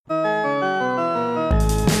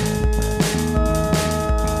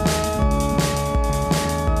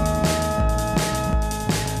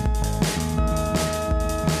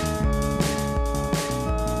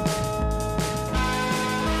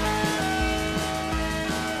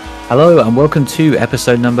Hello and welcome to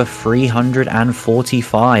episode number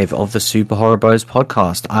 345 of the Super Horror Bros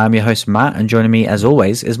podcast. I am your host Matt, and joining me as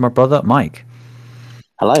always is my brother Mike.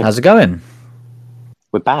 Hello. How's it going?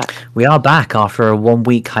 We're back. We are back after a 1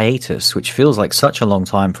 week hiatus, which feels like such a long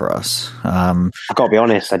time for us. I've got to be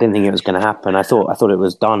honest, I didn't think it was going to happen. I thought it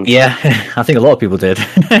was done. Yeah, I think a lot of people did.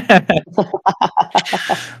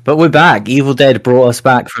 But we're back. Evil Dead brought us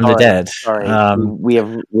back from the dead. Sorry. We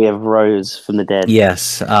have Rose from the dead.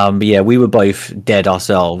 Yes. But yeah, we were both dead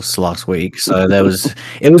ourselves last week. So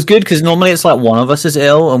it was good because normally it's like one of us is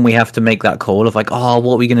ill and we have to make that call of like, oh,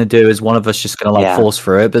 what are we going to do? Is one of us just going to force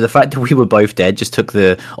through it? But the fact that we were both dead just took the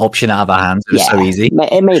option out of our hands. It was so easy.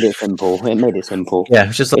 It made it simple. Yeah.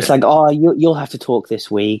 It's like, oh, you'll have to talk this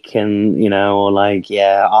week, and or like,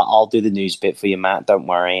 I'll do the news bit for you, Matt. Don't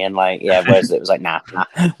worry. And like, whereas it was like, nah,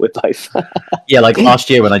 we're both. Yeah, like last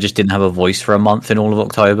year when I just didn't have a voice for a month in all of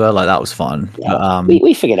October, like that was fun. Yeah, but,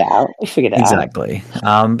 we figured it out. Exactly.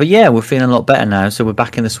 But yeah, we're feeling a lot better now, so we're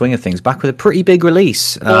back in the swing of things. Back with a pretty big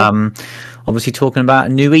release. Obviously talking about a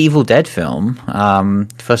new Evil Dead film.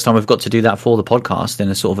 First time we've got to do that for the podcast in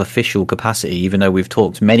a sort of official capacity, even though we've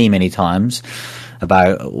talked many, many times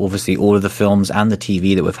about obviously all of the films and the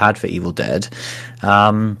TV that we've had for Evil Dead.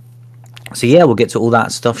 So yeah, we'll get to all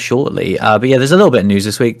that stuff shortly. But yeah, there's a little bit of news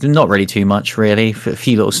this week. Not really too much, really. A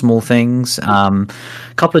few little small things. A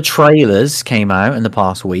couple of trailers came out in the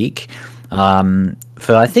past week.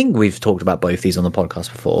 For I think we've talked about both these on the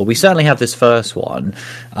podcast before. We certainly have this first one.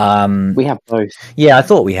 We have both. Yeah, I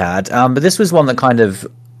thought we had. But this was one that kind of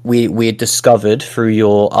we had discovered through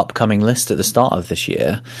your upcoming list at the start of this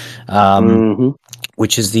year.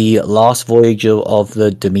 Which is the last voyage of the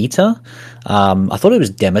Demeter. I thought it was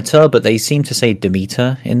Demeter, but they seem to say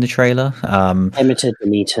Demeter in the trailer.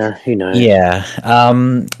 Demeter, who knows? Yeah.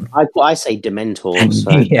 I say Dementor.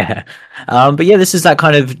 So. Yeah. But yeah, this is that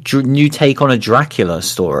kind of new take on a Dracula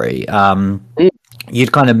story.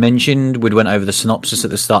 You'd kind of mentioned, we went over the synopsis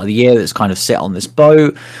at the start of the year that's kind of set on this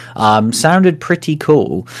boat. Sounded pretty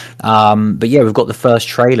cool. But yeah, we've got the first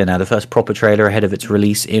trailer now, the first proper trailer ahead of its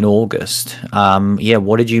release in August. Yeah,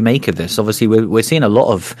 what did you make of this? Obviously, we're seeing a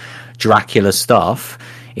lot of Dracula stuff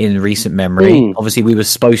in recent memory. Obviously, we were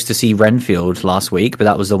supposed to see Renfield last week, but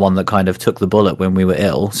that was the one that kind of took the bullet when we were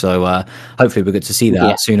ill. So hopefully we get to see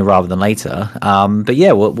that sooner rather than later. But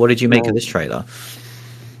yeah, what did you make of this trailer?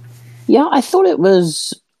 Yeah, I thought it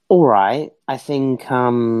was all right. I think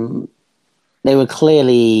they were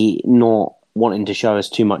clearly not wanting to show us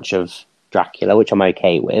too much of Dracula, which I'm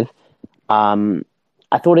okay with. I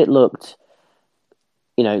thought it looked,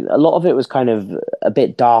 a lot of it was kind of a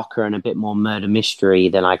bit darker and a bit more murder mystery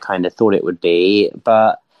than I kind of thought it would be.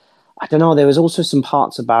 But I don't know, there was also some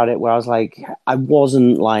parts about it where I was like, I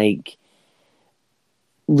wasn't like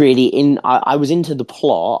really I was into the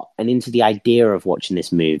plot and into the idea of watching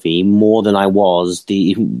this movie more than I was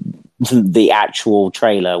the actual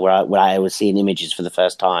trailer where I was seeing images for the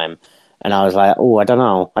first time, and I was like, oh, I don't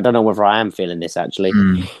know whether I am feeling this actually.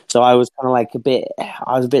 So I was kind of like a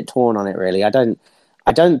bit torn on it really. I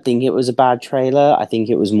don't think it was a bad trailer. I think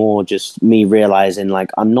it was more just me realizing like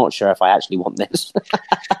I'm not sure if I actually want this.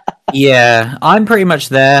 Yeah, I'm pretty much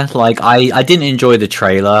there. Like, I didn't enjoy the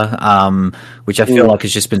trailer, which I feel like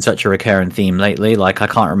has just been such a recurring theme lately. Like, I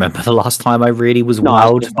can't remember the last time I really was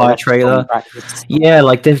wowed by a trailer. Yeah,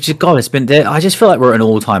 like, they've just, God, I just feel like we're at an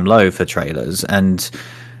all-time low for trailers, and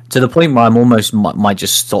to the point where I'm almost might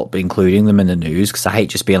just stop including them in the news because I hate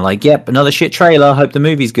just being like, yep, another shit trailer, hope the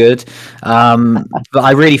movie's good. But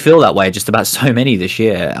I really feel that way just about so many this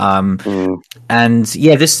year. And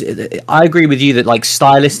yeah, I agree with you that like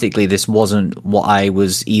stylistically this wasn't what I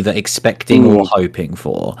was either expecting or hoping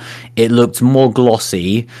for. It looked more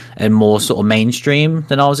glossy and more sort of mainstream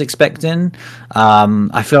than I was expecting.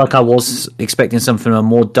 I feel like I was expecting something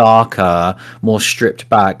more darker, more stripped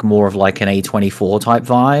back, more of like an A24 type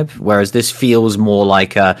vibe. Whereas this feels more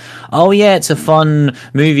like it's a fun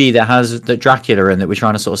movie that has the Dracula in that we're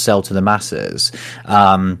trying to sort of sell to the masses.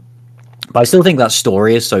 But I still think that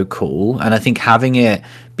story is so cool, and I think having it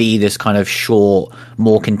be this kind of short,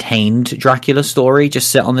 more contained Dracula story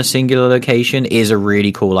just set on the singular location is a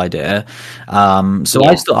really cool idea. I'll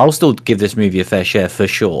still give this movie a fair share for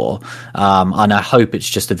sure, and I hope it's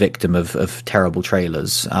just a victim of terrible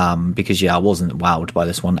trailers, because I wasn't wowed by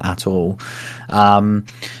this one at all.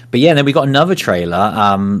 But yeah, then we got another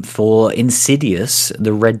trailer for Insidious: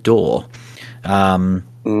 The Red Door.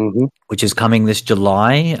 which is coming this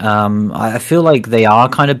July. I feel like they are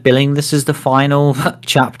kind of billing this as the final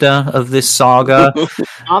chapter of this saga.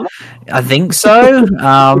 I think so.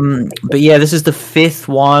 But yeah, this is the 5th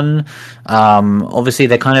one. Obviously,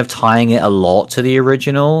 they're kind of tying it a lot to the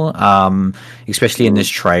original, especially in this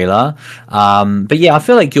trailer. But yeah, I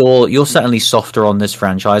feel like you're certainly softer on this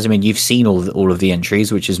franchise. I mean, you've seen all of the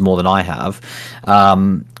entries, which is more than I have.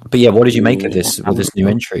 But yeah, what did you make of this with this new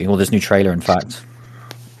entry, or this new trailer, in fact?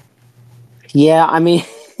 Yeah, I mean,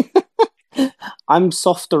 I'm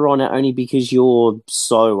softer on it only because you're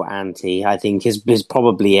so anti. I think is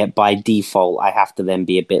probably it by default. I have to then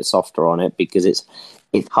be a bit softer on it because it's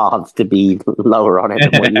hard to be lower on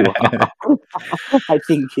it than what you are. I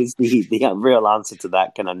think is the real answer to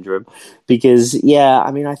that conundrum. Because yeah,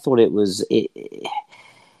 I mean, I thought it was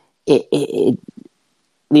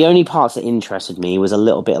the only parts that interested me was a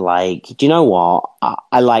little bit like, do you know what?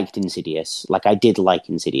 I liked Insidious. Like, I did like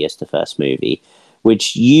Insidious, the first movie,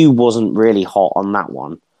 which you wasn't really hot on that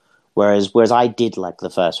one. Whereas I did like the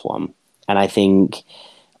first one. And I think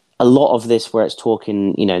a lot of this where it's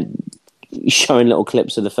talking, showing little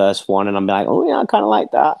clips of the first one, and I'm like, oh yeah, I kind of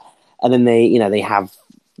like that. And then they have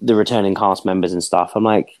the returning cast members and stuff. I'm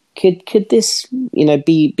like, could this,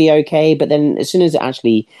 be okay? But then as soon as it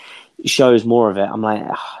actually shows more of it, I'm like,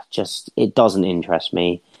 it doesn't interest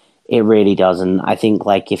me. It really doesn't. I think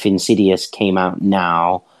like if Insidious came out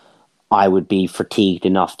now, I would be fatigued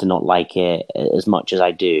enough to not like it as much as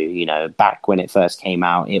I do. Back when it first came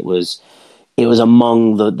out, it was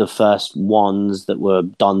among the first ones that were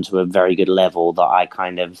done to a very good level that I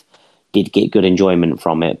kind of did get good enjoyment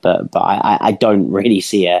from it. But I don't really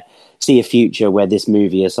see a future where this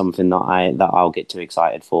movie is something that I'll get too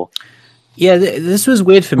excited for. Yeah, this was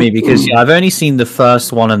weird for me because I've only seen the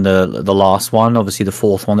first one and the last one, obviously the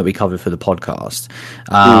 4th one that we covered for the podcast,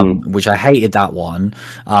 which I hated that one.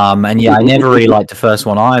 And yeah, I never really liked the first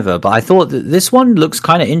one either, but I thought that this one looks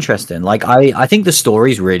kind of interesting. Like, I think the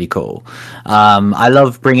story's really cool. I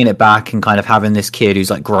love bringing it back and kind of having this kid who's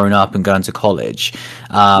like grown up and going to college.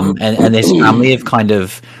 And this family have kind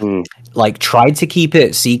of like tried to keep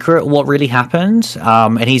it secret what really happened,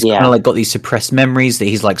 and he's kind of like got these suppressed memories that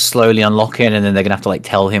he's like slowly unlocking, and then they're gonna have to like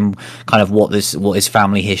tell him kind of what his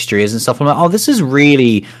family history is and stuff. I'm like, oh, this is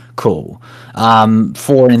really cool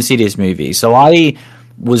for an Insidious movie. So I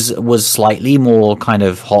was slightly more kind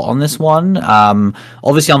of hot on this one.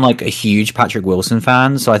 Obviously, I'm like a huge Patrick Wilson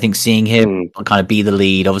fan, so I think seeing him kind of be the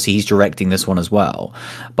lead, obviously he's directing this one as well,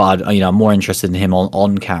 but I'm more interested in him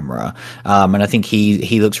on camera, and I think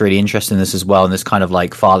he looks really interested in this as well, in this kind of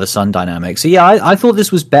like father-son dynamic. So yeah, I thought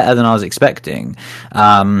this was better than I was expecting.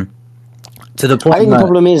 To the point, I think the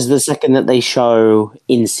problem is the second that they show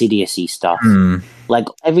Insidious-y stuff, like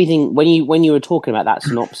everything when you were talking about that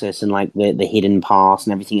synopsis and like the hidden past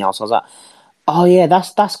and everything else, I was like, oh yeah,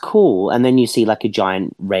 that's cool. And then you see like a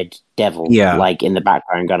giant red devil, like in the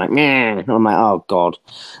background going like, meh. And I'm like, oh god,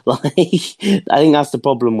 like I think that's the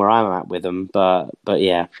problem where I'm at with them. But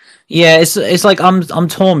yeah. Yeah, it's like I'm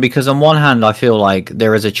torn because on one hand I feel like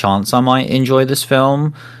there is a chance I might enjoy this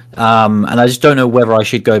film. And I just don't know whether I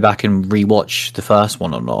should go back and rewatch the first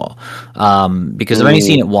one or not. Because I've only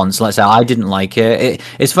seen it once. Let's say I didn't like it.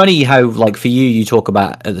 It's funny how, like, for you talk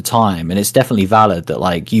about at the time, and it's definitely valid that,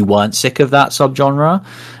 like, you weren't sick of that subgenre,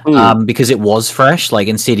 because it was fresh, like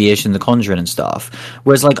Insidious and The Conjuring and stuff.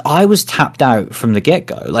 Whereas, like, I was tapped out from the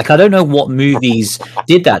get-go. Like, I don't know what movies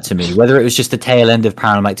did that to me, whether it was just the tail end of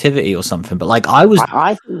Paranormal Activity or something, but, like,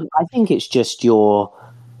 I think it's just your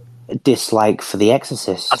dislike for The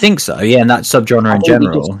Exorcist. I think so, yeah, and that subgenre in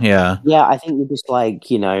general. Yeah, I think you're just like,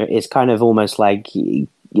 it's kind of almost like,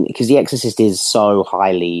 because The Exorcist is so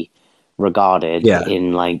highly regarded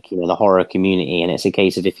in like the horror community, and it's a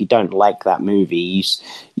case of if you don't like that movie,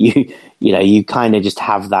 you kind of just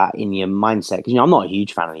have that in your mindset, because I'm not a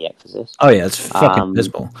huge fan of The Exorcist. Oh yeah, it's fucking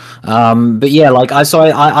visible. But yeah, like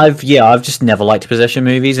I've just never liked possession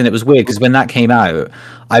movies, and it was weird because when that came out,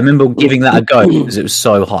 I remember giving that a go because it was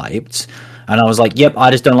so hyped. And I was like, yep,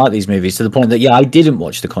 I just don't like these movies, to the point that, I didn't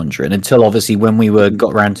watch The Conjuring until obviously when we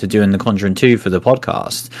got around to doing The Conjuring 2 for the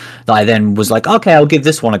podcast, that I then was like, okay, I'll give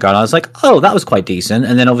this one a go. And I was like, oh, that was quite decent.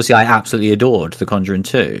 And then obviously I absolutely adored The Conjuring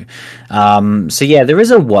 2. So yeah, there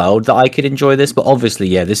is a world that I could enjoy this, but obviously,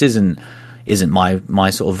 this isn't my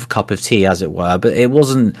sort of cup of tea, as it were. But it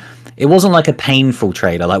wasn't it wasn't like a painful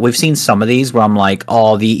trailer. Like we've seen some of these where I'm like,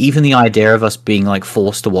 oh, even the idea of us being like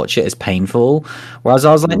forced to watch it is painful. Whereas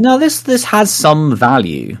I was like, no, this has some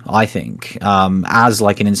value, I think, as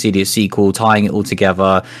like an Insidious sequel, tying it all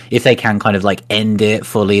together. If they can kind of like end it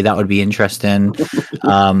fully, that would be interesting.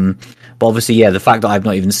 But obviously, yeah, the fact that I've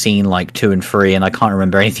not even seen like 2 and 3, and I can't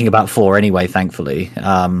remember anything about 4 anyway, thankfully.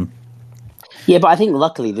 Yeah, but I think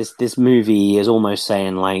luckily this movie is almost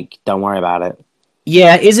saying like, don't worry about it.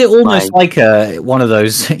 Yeah, is it almost like one of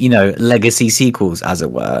those, legacy sequels, as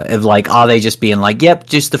it were? Of like, are they just being like, yep,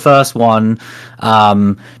 just the first one?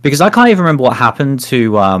 Because I can't even remember what happened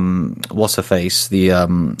to what's her face, the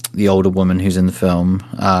older woman who's in the film.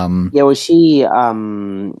 Yeah, well, she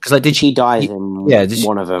because like, she dies in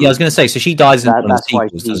one of them. Yeah, I was going to say, so she dies in one of the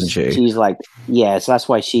sequels, doesn't she? She's like, yeah, so that's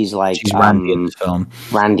why she's like, she's Randy in the film.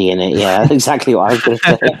 Randy in it, yeah, exactly what I was going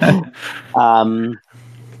to say.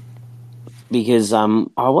 Because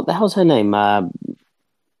what the hell's her name? Lin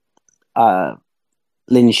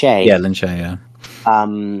Shaye. Yeah, Lin Shaye.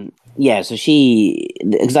 Yeah. Yeah. So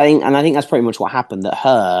because I think that's pretty much what happened. That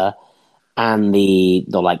her and the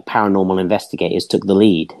like paranormal investigators took the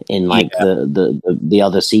lead in like the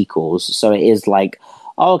other sequels. So it is like,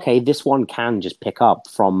 oh, okay, this one can just pick up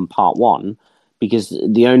from part 1 because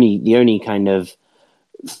the only kind of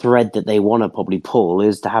thread that they want to probably pull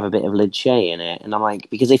is to have a bit of Lin Shaye in it, and I'm like,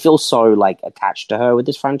 because they feel so like attached to her with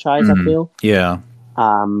this franchise. I feel, yeah.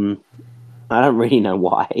 I don't really know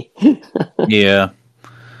why. Yeah,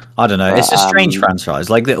 I don't know. It's a strange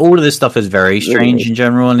franchise. Like all of this stuff is very strange in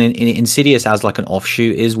general, and Insidious as like an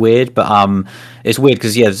offshoot is weird. But it's weird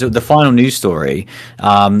because the final news story.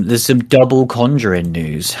 There's some double Conjuring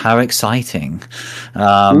news. How exciting!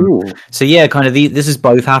 So yeah, kind of this has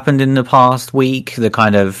both happened in the past week. The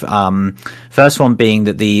kind of first one being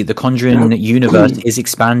that the Conjuring universe is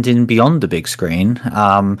expanding beyond the big screen.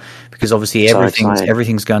 Because obviously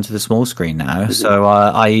everything's going to the small screen now. So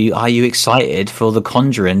are you excited for the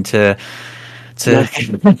Conjuring to go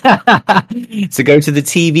to the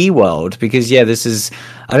TV world? Because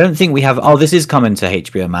I don't think we have. Oh, this is coming to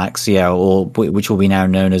HBO Max, or which will be now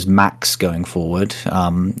known as Max going forward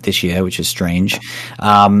this year, which is strange.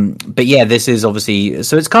 But yeah, this is obviously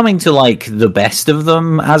so it's coming to like the best of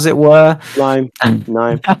them, as it were. No.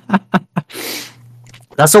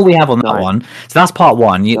 That's all we have on that one. So that's part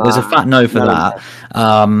 1. There's a fat no for that.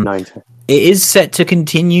 It is set to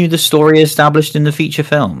continue the story established in the feature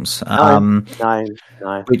films. No.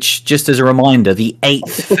 Which, just as a reminder, the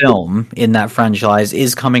 8th film in that franchise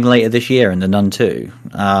is coming later this year in The Nun 2.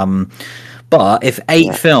 But if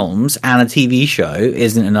 8 films and a TV show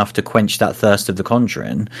isn't enough to quench that thirst of The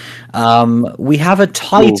Conjuring, we have a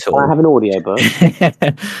title. I have an audiobook.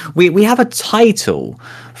 we have a title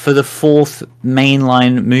for the 4th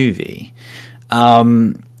mainline movie.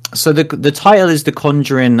 So the title is The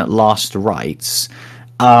Conjuring Last Rites.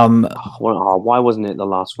 Why wasn't it The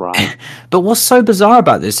Last Rite? But what's so bizarre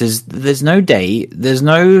about this is there's no date, there's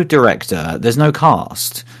no director, there's no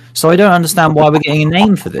cast. So I don't understand why we're getting a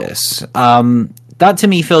name for this. That to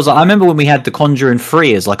me feels like, I remember when we had The Conjuring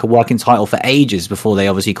 3 as like a working title for ages before they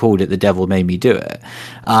obviously called it The Devil Made Me Do It.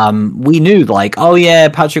 We knew like, oh yeah,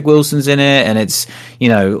 Patrick Wilson's in it, and it's,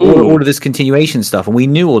 all of this continuation stuff, and we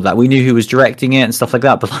knew all that. We knew who was directing it and stuff like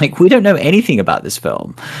that, but like we don't know anything about this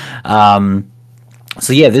film.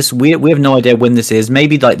 So yeah, we have no idea when this is.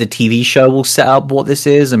 Maybe like the TV show will set up what this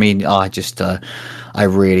is. I mean, I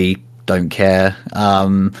really don't care.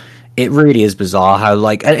 It really is bizarre how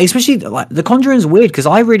like, especially like The Conjuring's weird because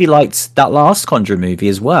I really liked that last Conjuring movie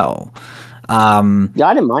as well. I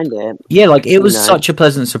didn't mind it. Yeah, like it was such a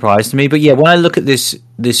pleasant surprise to me. But yeah, when I look at this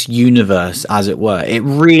universe, as it were, it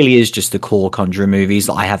really is just the core Conjuring movies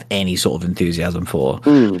that I have any sort of enthusiasm for.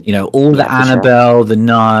 All the Annabelle, the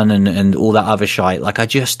Nun, and all that other shite. Like I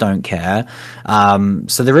just don't care.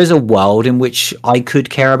 So there is a world in which I could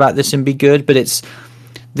care about this and be good, but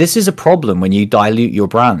this is a problem when you dilute your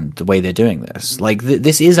brand the way they're doing this. Like,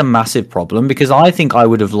 this is a massive problem because I think I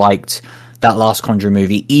would have liked that last Conjuring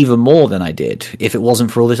movie even more than I did if it wasn't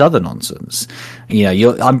for all this other nonsense.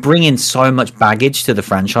 I'm bringing so much baggage to the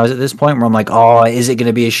franchise at this point where I'm like, oh, is it going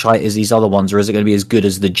to be as shite as these other ones, or is it going to be as good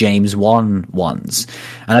as the James Wan ones?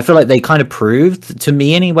 And I feel like they kind of proved, to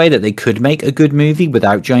me anyway, that they could make a good movie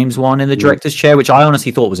without James Wan in the director's chair, which I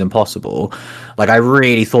honestly thought was impossible. Like, I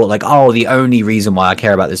really thought, like, oh, the only reason why I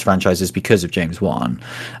care about this franchise is because of James Wan.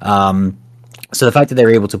 So the fact that they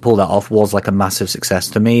were able to pull that off was like a massive success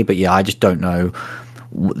to me. But yeah, I just don't know.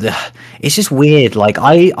 It's just weird. Like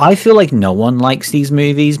I feel like no one likes these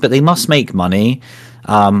movies, but they must make money.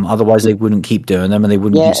 Otherwise, they wouldn't keep doing them, and they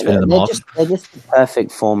wouldn't keep spinning them off. They're just the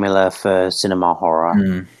perfect formula for cinema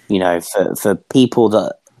horror. You know, for people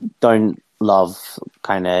that don't love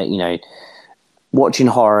kind of, you know, watching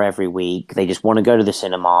horror every week. They just want to go to the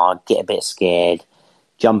cinema, get a bit scared,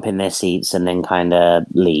 jump in their seats, and then kind of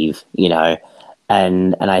leave. You know.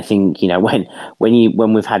 And I think, you know,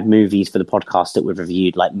 when we've had movies for the podcast that we've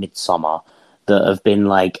reviewed, like Midsommar, that have been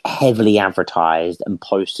like heavily advertised and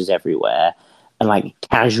posters everywhere, and like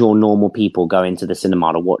casual normal people go into the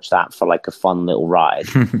cinema to watch that for like a fun little ride,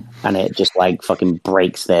 and it just like fucking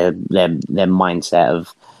breaks their mindset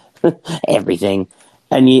of everything.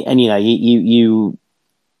 And you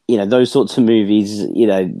know those sorts of movies, you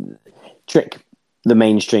know, trick the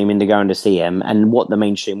mainstream into going to see him, and what the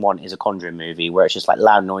mainstream want is a Conjuring movie where it's just like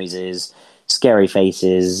loud noises, scary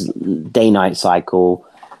faces, day-night cycle,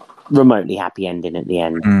 remotely happy ending at the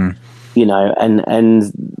end. You know,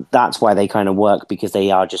 and that's why they kind of work, because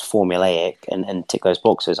they are just formulaic and tick those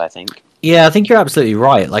boxes, I think. Yeah, I think you're absolutely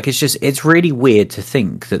right. Like, it's really weird to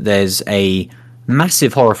think that there's a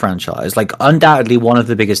massive horror franchise, like undoubtedly one of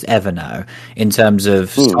the biggest ever now in terms of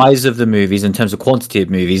size of the movies, in terms of quantity of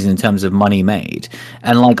movies, and in terms of money made,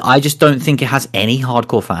 and like I just don't think it has any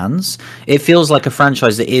hardcore fans. It feels like a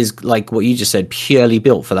franchise that is, like what you just said, purely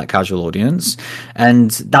built for that casual audience,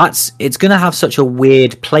 and it's going to have such a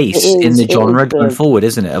weird place in the genre going forward,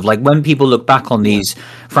 isn't it? Of like when people look back on these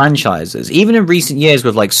franchises, even in recent years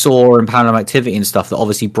with like Saw and Paranormal Activity and stuff that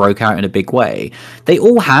obviously broke out in a big way, they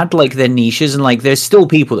all had like their niches, and like there's still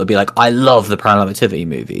people that'll be like, I love the Paranormal Activity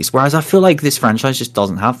movies, whereas I feel like this franchise just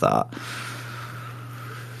doesn't have that.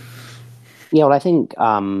 Yeah, well, I think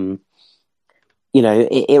you know,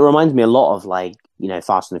 it reminds me a lot of like, you know,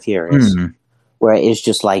 Fast and the Furious, where it is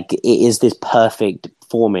just like, it is this perfect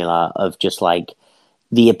formula of just like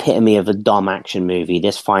the epitome of a dumb action movie.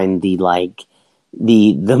 Let's find the like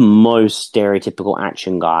the most stereotypical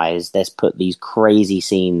action guys. Let's put these crazy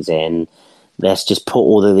scenes in. Let's just put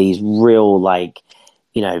all of these real, like,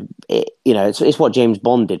 you know, it's what James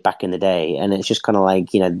Bond did back in the day, and it's just kind of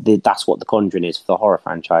like, you know, that's what The Conjuring is for the horror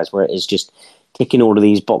franchise, where it is just ticking all of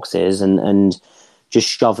these boxes and just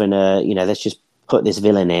shoving you know, let's just put this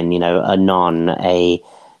villain in, you know, a nun, a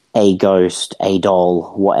ghost, a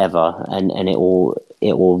doll, whatever, and it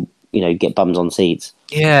will, you know, get bums on seats.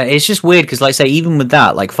 Yeah, it's just weird because, like, say, even with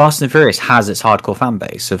that, like, Fast and Furious has its hardcore fan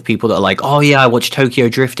base of people that are like, oh yeah, I watch Tokyo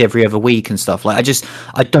Drift every other week and stuff. Like,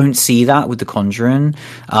 I don't see that with The Conjuring.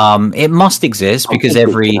 It must exist because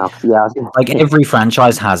every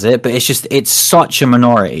franchise has it, but it's such a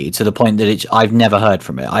minority to the point that I've never heard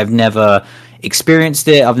from it. I've never experienced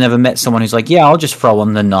it. I've never met someone who's like, yeah, I'll just throw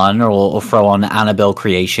on The Nun or throw on Annabelle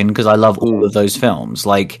Creation because I love all of those films.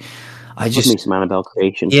 Like, I just need some Annabelle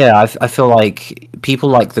Creation. Yeah, I feel like people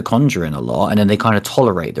like The Conjuring a lot, and then they kind of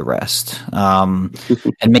tolerate the rest. And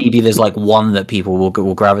maybe there's like one that people will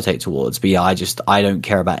gravitate towards, but yeah, I don't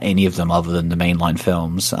care about any of them other than the mainline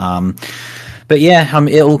films. But yeah,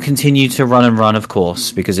 it will continue to run, of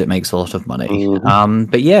course, because it makes a lot of money.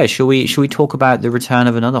 But yeah, shall we talk about the return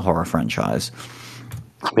of another horror franchise?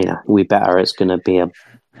 I mean, we better. It's going to be a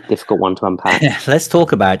difficult one to unpack. Let's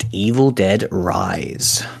talk about Evil Dead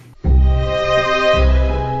Rise.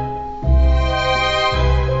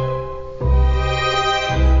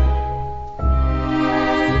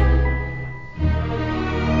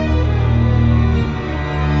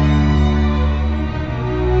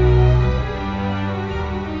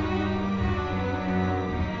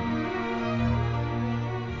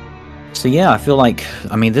 So yeah, I feel like,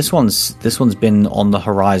 I mean, this one's been on the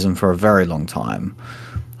horizon for a very long time.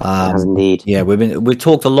 Indeed. Yeah, we've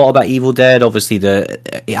talked a lot about Evil Dead. Obviously, the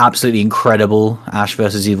absolutely incredible Ash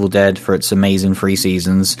vs. Evil Dead for its amazing 3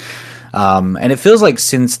 seasons. And it feels like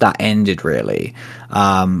since that ended, really,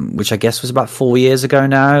 which I guess was about 4 years ago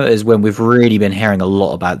now, is when we've really been hearing a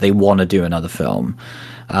lot about they want to do another film.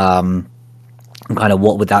 And kind of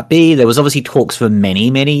what would that be? There was obviously talks for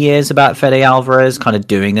many, many years about Fede Alvarez kind of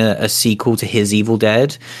doing a sequel to his Evil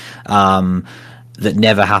Dead. That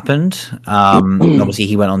never happened. Obviously,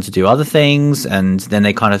 he went on to do other things, and then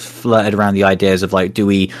they kind of flirted around the ideas of like, do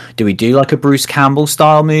we do like a Bruce Campbell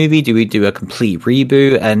style movie? Do we do a complete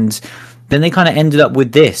reboot? And then they kind of ended up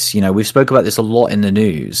with this. You know, we've spoke about this a lot in the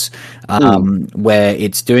news, where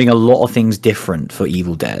it's doing a lot of things different for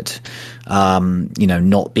Evil Dead. You know,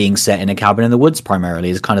 not being set in a cabin in the woods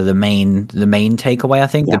primarily is kind of the main takeaway. I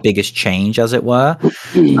think the biggest change, as it were.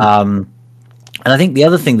 And I think the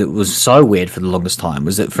other thing that was so weird for the longest time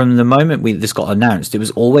was that from the moment this got announced, it was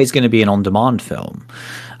always going to be an on-demand film.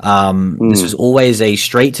 This was always a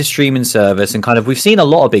straight to streaming service, and kind of we've seen a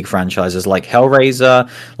lot of big franchises like Hellraiser,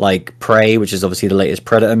 like Prey, which is obviously the latest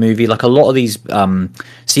Predator movie. Like a lot of these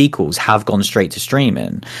sequels have gone straight to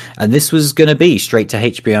streaming, and this was going to be straight to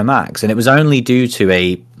HBO Max, and it was only due to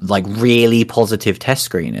a like really positive test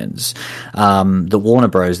screenings that Warner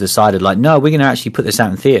Bros decided like, no, we're going to actually put this out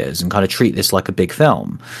in theaters and kind of treat this like a big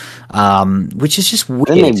film, which is just weird.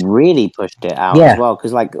 Then they really pushed it out as well,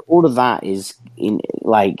 because like all of that is in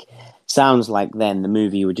like sounds like then the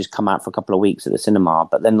movie would just come out for a couple of weeks at the cinema,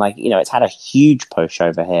 but then like, you know, it's had a huge push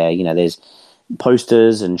over here. You know, there's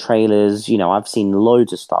posters and trailers. You know, I've seen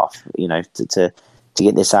loads of stuff. You know, to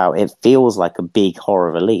get this out, it feels like a big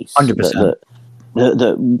horror release. 100%.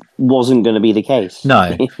 That wasn't going to be the case.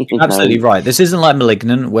 No, you're absolutely right. This isn't like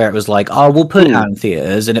Malignant, where it was like, oh, we'll put it out in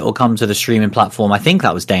theaters and it will come to the streaming platform. I think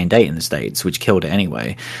that was day and date in the States, which killed it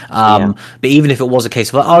anyway. But even if it was a case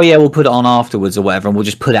of like, oh yeah, we'll put it on afterwards or whatever, and we'll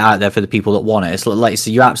just put it out there for the people that want it. It's like,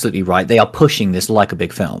 so you're absolutely right. They are pushing this like a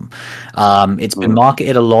big film. It's been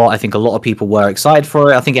marketed a lot. I think a lot of people were excited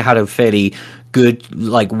for it. I think it had a fairly good,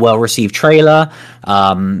 like, well-received trailer,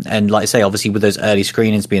 and like I say, obviously with those early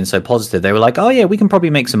screenings being so positive, they were like, oh yeah, we can probably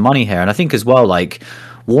make some money here. And I think as well, like,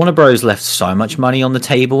 Warner Bros left so much money on the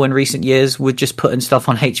table in recent years with just putting stuff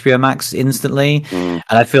on HBO Max instantly. And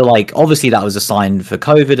I feel like obviously that was a sign for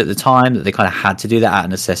COVID at the time that they kind of had to do that out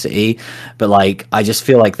of necessity. But like, I just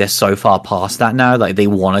feel like they're so far past that now. Like they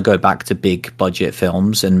want to go back to big budget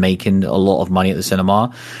films and making a lot of money at the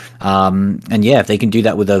cinema. And yeah, if they can do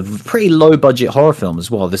that with a pretty low budget horror film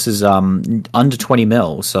as well. This is under 20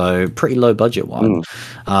 mil, so pretty low budget one.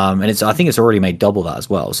 And I think it's already made double that as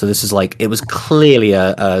well. So this is like, it was clearly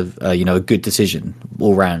a you know, a good decision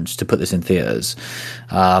all round to put this in theaters.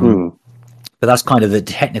 But that's kind of the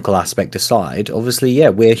technical aspect aside. Obviously, yeah,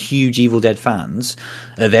 we're huge Evil Dead fans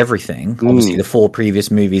of everything. Obviously, the 4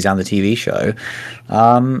 previous movies and the TV show.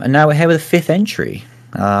 And now we're here with a 5th entry.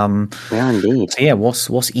 Yeah, indeed. So yeah,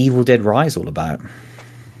 what's Evil Dead Rise all about?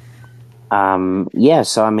 Yeah,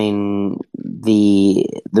 so I mean, the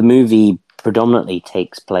movie predominantly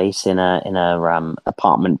takes place in a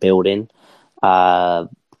apartment building,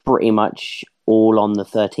 pretty much all on the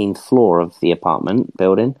 13th floor of the apartment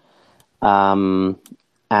building, and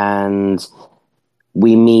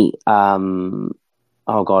we meet. Oh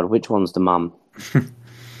God, which one's the mum?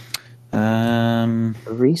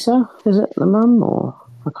 Risa, is it the mum, or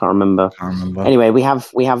I can't remember. Anyway, we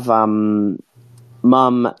have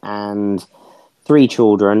mum and 3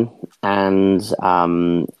 children and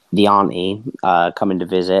the auntie coming to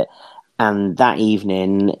visit, and that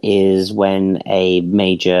evening is when a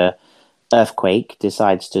major earthquake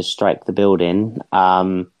decides to strike the building.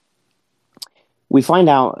 We find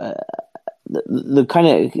out the kind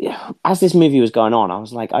of, as this movie was going on, I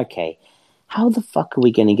was like, okay, how the fuck are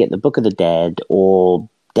we going to get the Book of the Dead or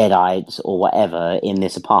Deadites or whatever in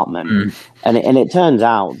this apartment? And it turns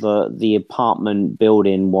out that the apartment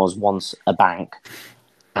building was once a bank,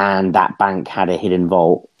 and that bank had a hidden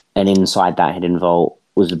vault, and inside that hidden vault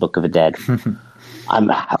was the Book of the Dead.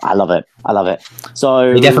 I love it. I love it.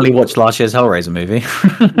 So we definitely watched last year's Hellraiser movie.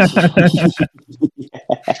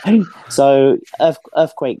 So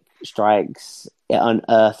earthquake strikes. It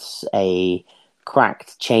unearths a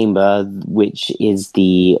cracked chamber, which is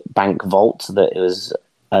the bank vault that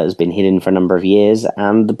has been hidden for a number of years,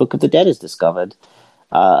 and the Book of the Dead is discovered,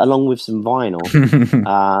 along with some vinyl.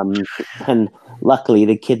 And luckily,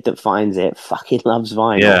 the kid that finds it fucking loves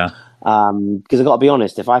vinyl. Yeah. Because I got to be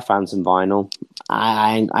honest, if I found some vinyl,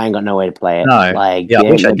 I ain't got no way to play it. No, like, yeah, I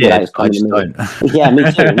wish I did. I just don't. Yeah, me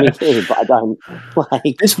too, but I don't.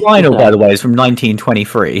 Like, this vinyl, by the way, is from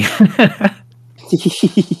 1923.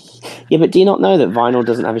 Yeah, but do you not know that vinyl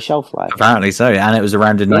doesn't have a shelf life? Apparently so, and it was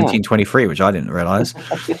around in 1923, which I didn't realise.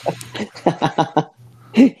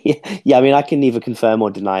 Yeah, I mean, I can neither confirm or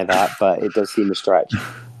deny that, but it does seem a stretch.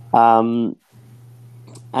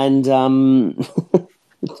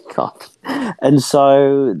 God. And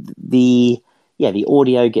so the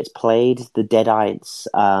audio gets played, the Deadites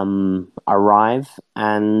arrive,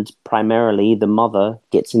 and primarily the mother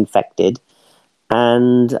gets infected,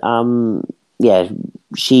 and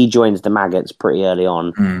she joins the maggots pretty early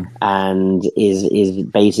on, and is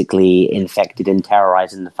basically infected and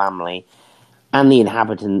terrorizing the family and the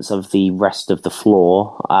inhabitants of the rest of the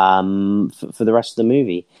floor for the rest of the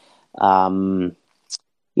movie.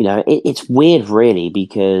 You know, it's weird, really,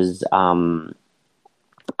 because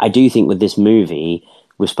I do think with this movie,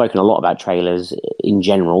 we've spoken a lot about trailers in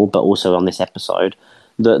general, but also on this episode,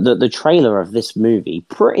 the trailer of this movie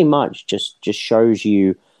pretty much just shows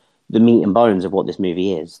you the meat and bones of what this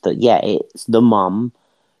movie is. That, yeah, it's the mum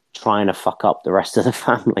trying to fuck up the rest of the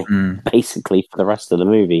family, basically, for the rest of the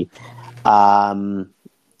movie. And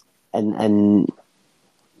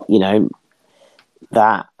you know,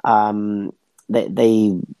 that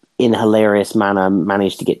they in a hilarious manner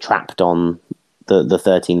managed to get trapped on the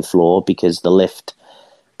 13th floor because the lift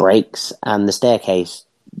breaks and the staircase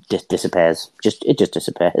just disappears. It just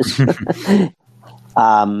disappears.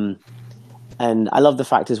 And I love the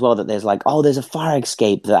fact as well that there's like, there's a fire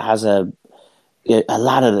escape that has a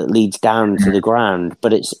ladder that leads down to the ground,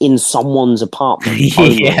 but it's in someone's apartment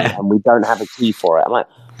only, and we don't have a key for it. I'm like,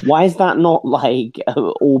 why is that not like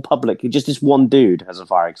all public? Just this one dude has a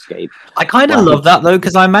fire escape. I kind of love that though,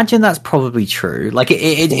 because I imagine that's probably true. Like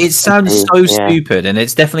it sounds so stupid, and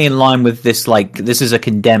it's definitely in line with this. Like this is a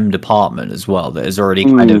condemned apartment as well that has already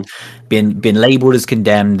kind of been labeled as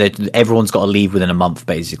condemned. That everyone's got to leave within a month,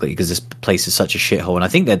 basically, because this place is such a shithole. And I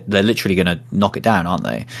think they're literally going to knock it down, aren't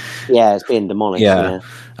they? Yeah, it's being demolished. Yeah.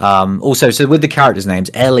 Also, so with the characters' names,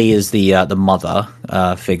 Ellie is the mother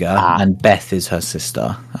figure, and Beth is her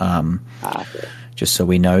sister. Just so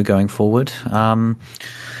we know going forward.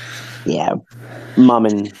 Yeah, mum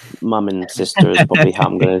and sister is probably how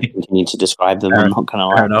I'm going to continue to describe them. I'm not going to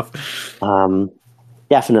lie. Fair enough.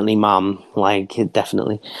 Definitely mum, like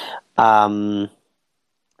definitely.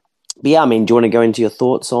 But yeah, I mean, do you want to go into your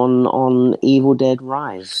thoughts on Evil Dead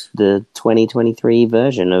Rise, the 2023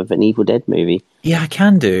 version of an Evil Dead movie? Yeah, I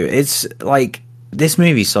can do. It's like, this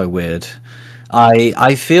movie's so weird.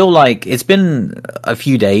 I feel like it's been a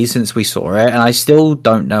few days since we saw it, and I still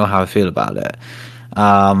don't know how I feel about it.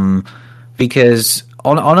 Because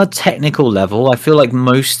on a technical level, I feel like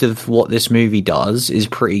most of what this movie does is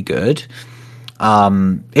pretty good,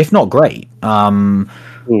 if not great.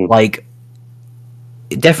 Like,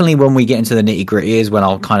 definitely when we get into the nitty gritty is when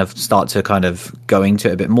I'll kind of start to kind of go into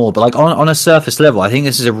it a bit more. But like on a surface level, I think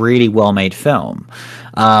this is a really well made film.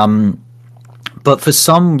 But for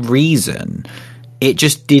some reason, it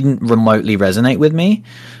just didn't remotely resonate with me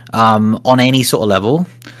on any sort of level.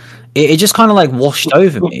 It just kind of like washed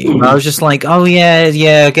over me. I was just like, oh yeah,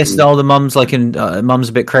 I guess the mum's like, mum's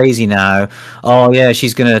a bit crazy now. Oh yeah,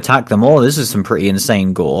 she's going to attack them. Oh, this is some pretty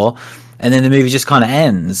insane gore. And then the movie just kind of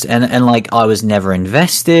ends, and like I was never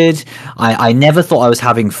invested. I never thought I was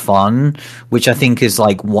having fun, which I think is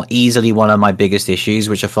like easily one of my biggest issues,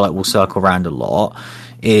 which I feel like we'll circle around a lot.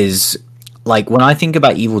 Is like when I think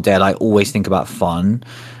about Evil Dead, I always think about fun.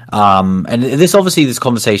 And this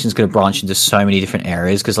conversation is going to branch into so many different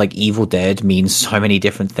areas because like Evil Dead means so many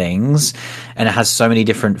different things, and it has so many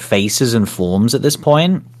different faces and forms at this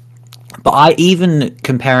point. But I even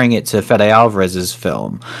comparing it to Fede Alvarez's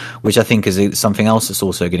film, which I think is something else that's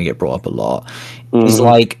also going to get brought up a lot, is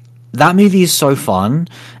like that movie is so fun,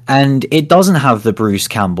 and it doesn't have the Bruce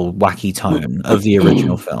Campbell wacky tone of the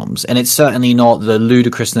original films, and it's certainly not the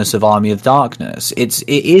ludicrousness of Army of Darkness. It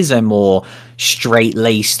is a more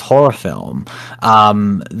straight-laced horror film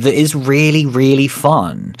that is really, really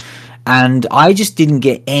fun. And I just didn't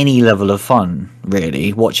get any level of fun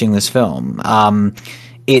really watching this film.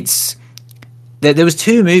 There was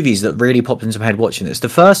two movies that really popped into my head watching this. The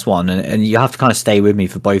first one, and you have to kind of stay with me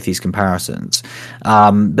for both these comparisons,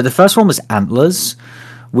 but the first one was Antlers,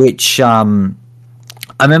 which I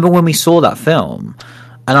remember when we saw that film,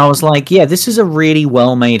 and I was like, yeah, this is a really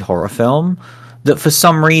well-made horror film that for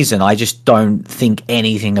some reason I just don't think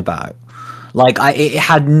anything about. Like, it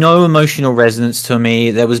had no emotional resonance to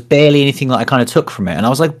me. There was barely anything that I kind of took from it. And I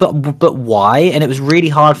was like, but why? And it was really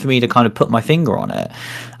hard for me to kind of put my finger on it.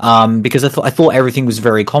 Because I thought everything was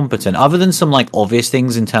very competent. Other than some, like, obvious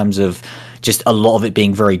things in terms of just a lot of it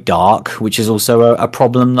being very dark, which is also a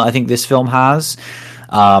problem that I think this film has.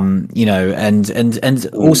 You know, and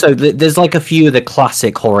also there's, like, a few of the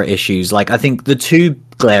classic horror issues. Like, I think the two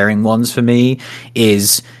glaring ones for me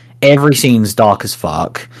is every scene's dark as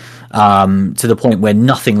fuck. To the point where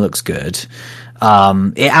nothing looks good.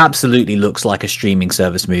 It absolutely looks like a streaming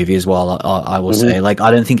service movie as well, I will say. Like, I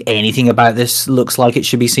don't think anything about this looks like it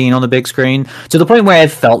should be seen on the big screen. To the point where it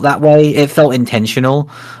felt that way. It felt intentional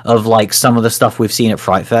of, like, some of the stuff we've seen at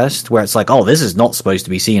Fright Fest, where it's like, oh, this is not supposed to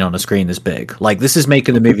be seen on a screen this big. Like, this is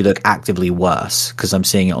making the movie look actively worse because I'm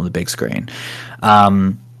seeing it on the big screen.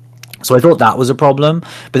 So I thought that was a problem.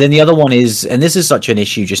 But then the other one is, and this is such an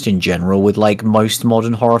issue just in general with like most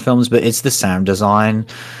modern horror films, but it's the sound design.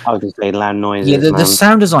 I was going to say loud noises. Yeah, the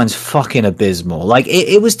sound design's fucking abysmal. Like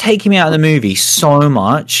it was taking me out of the movie so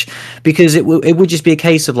much because it would just be a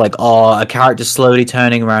case of like, a character slowly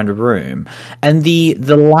turning around a room, and the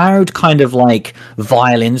loud kind of like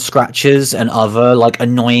violin scratches and other like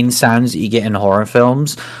annoying sounds that you get in horror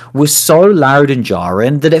films was so loud and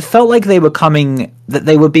jarring that it felt like they were coming that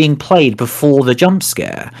they were being played before the jump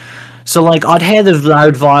scare. So like I'd hear the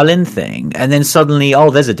loud violin thing, and then suddenly, oh,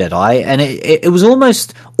 there's a dead eye, and it was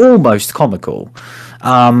almost comical,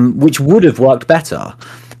 which would have worked better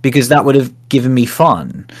because that would have given me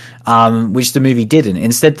fun, which the movie didn't.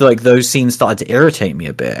 Instead, like those scenes started to irritate me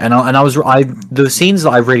a bit, and the scenes that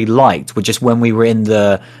I really liked were just when we were in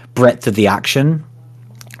the breadth of the action,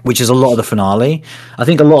 which is a lot of the finale. I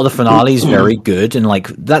think a lot of the finale is very good, and like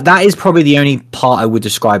that is probably the only part I would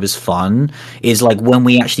describe as fun, is like when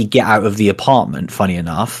we actually get out of the apartment, funny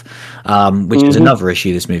enough, which is another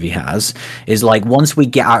issue this movie has, is like once we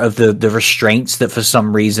get out of the restraints that for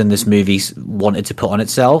some reason this movie wanted to put on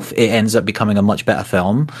itself, it ends up becoming a much better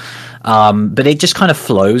film. But it just kind of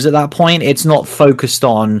flows at that point. It's not focused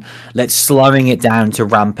on let's slowing it down to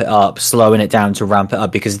ramp it up, slowing it down to ramp it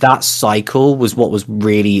up, because that cycle was what was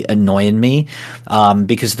really annoying me.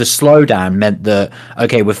 Because the slowdown meant that,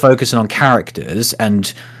 okay, we're focusing on characters,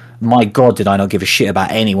 and my God, did I not give a shit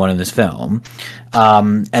about anyone in this film.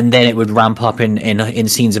 And then it would ramp up in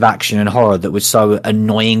scenes of action and horror that was so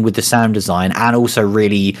annoying with the sound design, and also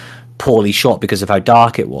really poorly shot because of how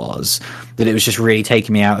dark it was, that it was just really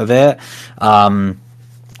taking me out of it.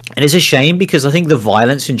 And it's a shame because I think the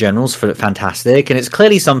violence in general is fantastic, and it's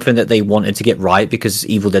clearly something that they wanted to get right because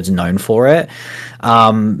Evil Dead's known for it.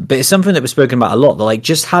 But it's something that was spoken about a lot, that like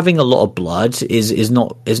just having a lot of blood is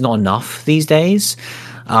not enough these days.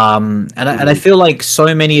 And I feel like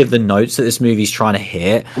so many of the notes that this movie's trying to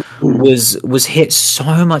hit was hit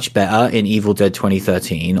so much better in Evil Dead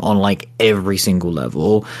 2013 on like every single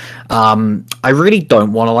level. I really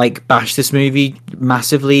don't want to like bash this movie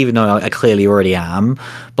massively, even though I clearly already am.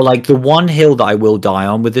 But like the one hill that I will die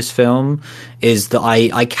on with this film is that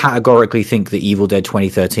I categorically think that Evil Dead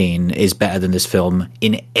 2013 is better than this film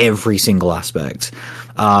in every single aspect.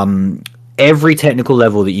 Every technical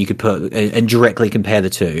level that you could put and directly compare the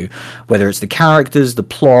two, whether it's the characters, the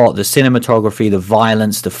plot, the cinematography, the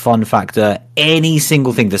violence, the fun factor, any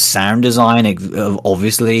single thing, the sound design,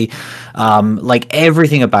 obviously, like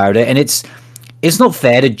everything about it. And it's not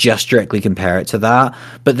fair to just directly compare it to that,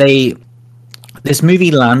 but this movie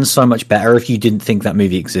lands so much better if you didn't think that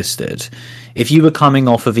movie existed. If you were coming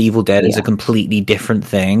off of Evil Dead as a completely different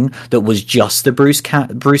thing that was just the Bruce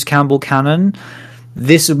Campbell canon,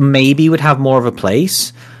 this maybe would have more of a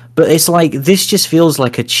place. But it's like, this just feels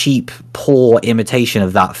like a cheap, poor imitation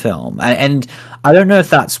of that film. And I don't know if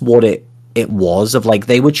that's what it was, of like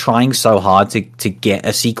they were trying so hard to get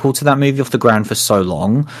a sequel to that movie off the ground for so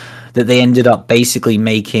long that they ended up basically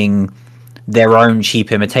making their own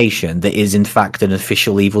cheap imitation that is in fact an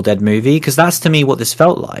official Evil Dead movie. Because that's to me what this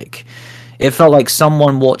felt like. It felt like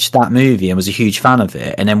someone watched that movie and was a huge fan of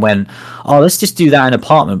it, and then went, oh, let's just do that in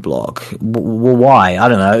Apartment Block. Well, why? I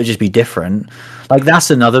don't know. It would just be different. Like, that's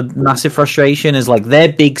another massive frustration, is like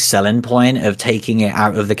their big selling point of taking it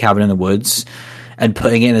out of the cabin in the woods and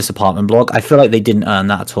putting it in this apartment block. I feel like they didn't earn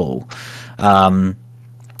that at all.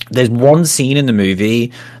 There's one scene in the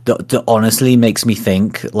movie that honestly makes me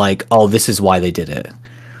think, like, oh, this is why they did it.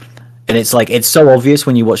 And it's like, it's so obvious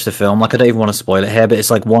when you watch the film. Like, I don't even want to spoil it here, but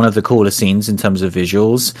it's like one of the coolest scenes in terms of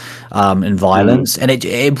visuals and violence. And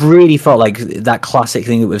it really felt like that classic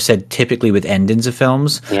thing that we've said typically with endings of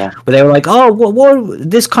films. Yeah. Where they were like, oh, what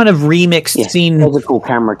this kind of remixed scene. That was a cool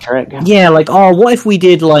camera trick. Yeah, like, oh, what if we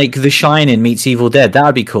did like The Shining meets Evil Dead? That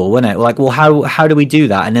would be cool, wouldn't it? Like, well, how do we do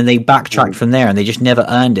that? And then they backtracked from there, and they just never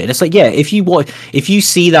earned it. And it's like, yeah, if you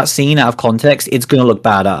see that scene out of context, it's going to look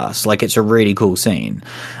badass. Like, it's a really cool scene.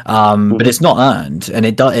 But it's not earned, and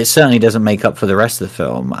it certainly doesn't make up for the rest of the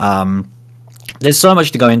film. There's so much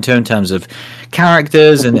to go into in terms of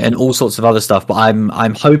characters and all sorts of other stuff, but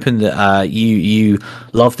I'm hoping that you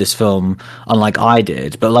love this film unlike I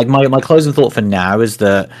did. But like my closing thought for now is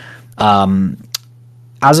that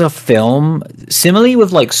as a film, similarly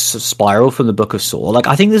with like Spiral from the Book of Saw, like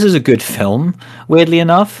I think this is a good film, weirdly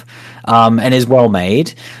enough, and is well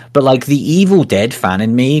made. But like the Evil Dead fan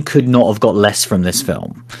in me could not have got less from this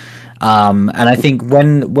film. And I think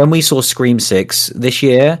when we saw Scream 6 this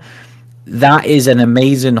year, that is an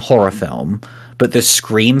amazing horror film, but the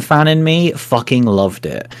Scream fan in me fucking loved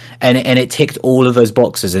it. And it ticked all of those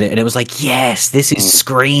boxes, and it was like, yes, this is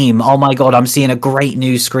Scream. Oh my God, I'm seeing a great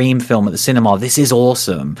new Scream film at the cinema. This is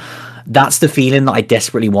awesome. That's the feeling that I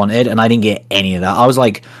desperately wanted, and I didn't get any of that. I was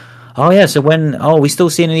like, oh yeah, so we still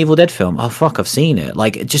seeing an Evil Dead film? Oh fuck, I've seen it.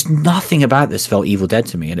 Like, just nothing about this felt Evil Dead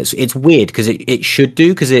to me, and it's weird because it should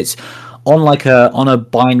do, because it's on a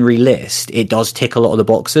binary list. It does tick a lot of the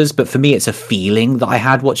boxes, but for me, it's a feeling that I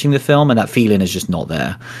had watching the film, and that feeling is just not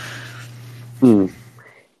there.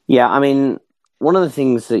 Yeah, I mean, one of the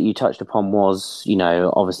things that you touched upon was,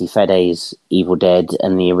 obviously Fede's Evil Dead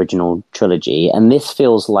and the original trilogy, and this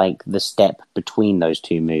feels like the step between those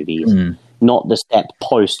two movies, not the step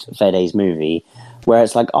post Fede's movie, where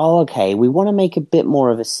it's like, oh, okay, we want to make a bit more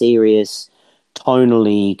of a serious,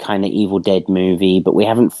 tonally kind of Evil Dead movie, but we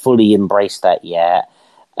haven't fully embraced that yet.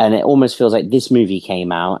 And it almost feels like this movie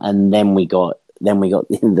came out, and then we got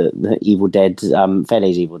the Evil Dead,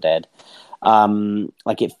 Fede's Evil Dead.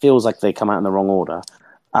 Like it feels like they come out in the wrong order.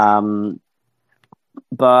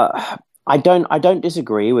 But I don't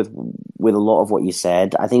disagree with a lot of what you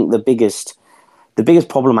said. I think the biggest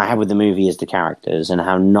problem I have with the movie is the characters, and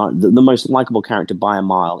how the most likable character by a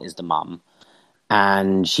mile is the mum.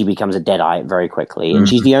 And she becomes a deadite very quickly. And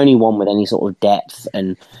she's the only one with any sort of depth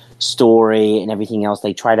and story and everything else.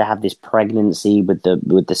 They try to have this pregnancy with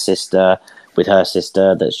the sister, with her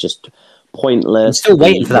sister, that's just pointless. I'm still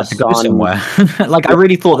waiting for that to go somewhere. Like, I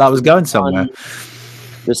really thought that was going somewhere.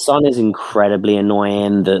 The son is incredibly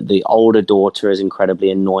annoying. The older daughter is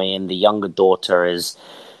incredibly annoying. The younger daughter is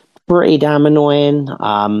pretty damn annoying.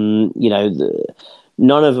 None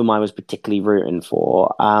of them I was particularly rooting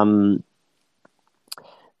for.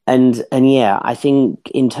 And yeah, I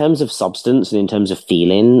think in terms of substance and in terms of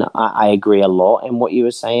feeling, I agree a lot in what you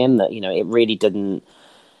were saying, that, it really didn't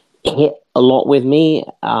hit a lot with me.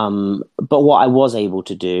 But what I was able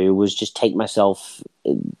to do was just take myself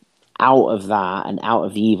out of that and out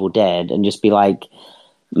of the Evil Dead and just be like,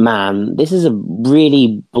 man, this is a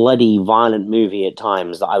really bloody, violent movie at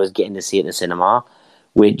times that I was getting to see at the cinema,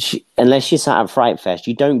 which, unless you sat at Fright Fest,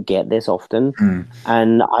 you don't get this often.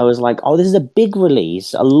 And I was like, oh, this is a big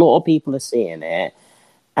release. A lot of people are seeing it,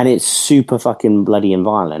 and it's super fucking bloody and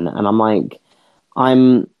violent. And I'm like,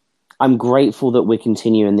 I'm grateful that we're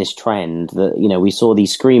continuing this trend, that, we saw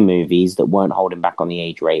these Scream movies that weren't holding back on the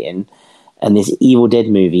age rating, and this Evil Dead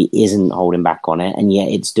movie isn't holding back on it, and yet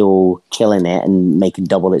it's still killing it and making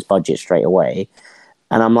double its budget straight away.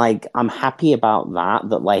 And I'm like, I'm happy about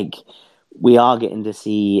that, like, we are getting to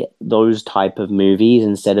see those type of movies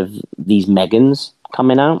instead of these Megans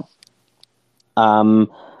coming out.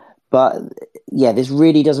 But yeah, this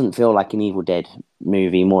really doesn't feel like an Evil Dead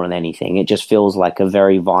movie more than anything. It just feels like a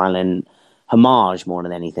very violent homage more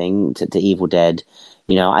than anything to Evil Dead.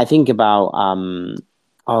 I think about,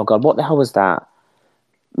 oh God, what the hell was that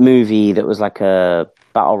movie that was like a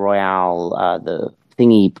battle royale, the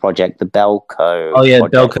thingy project, the Belko. Oh yeah,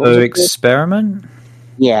 Belko Experiment?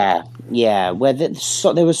 Yeah, where there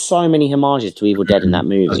were so many homages to Evil Dead in that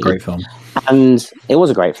movie. It was a great film. And it was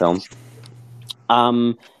a great film.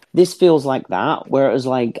 This feels like that, where it was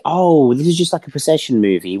like, oh, this is just like a possession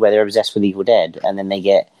movie where they're obsessed with Evil Dead, and then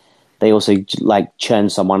they also like churn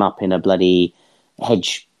someone up in a bloody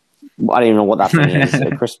hedge. I don't even know what that thing is.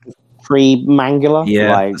 A Christmas tree mangler?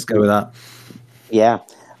 Yeah, let's go with that. Yeah.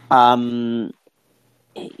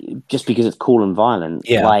 Just because it's cool and violent.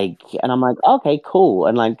 Yeah. And I'm like, okay, cool.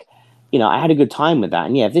 And I had a good time with that.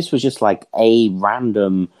 And yeah, if this was just like a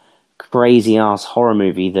random crazy ass horror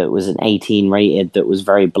movie that was an 18 rated, that was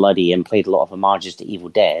very bloody and played a lot of homages to Evil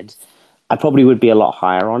Dead, I probably would be a lot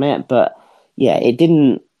higher on it. But yeah, it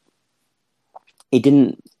didn't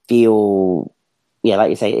feel, yeah, like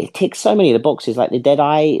you say, it ticks so many of the boxes. Like the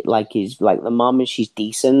Deadeye, is like the mum, and she's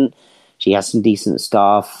decent. She has some decent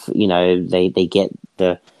stuff. They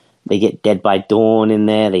get Dead by Dawn in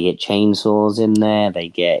there. They get chainsaws in there. They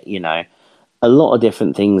get, a lot of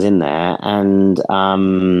different things in there. And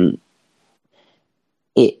the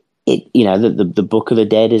Book of the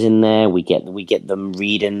Dead is in there. We get them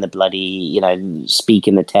reading the bloody,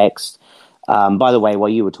 speaking the text. By the way, while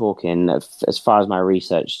you were talking, as far as my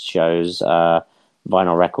research shows,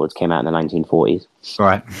 vinyl records came out in the 1940s.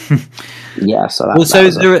 Right. Yeah, so that was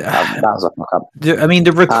a fuck up. I mean,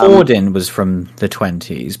 the recording was from the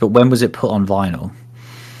 20s, but when was it put on vinyl?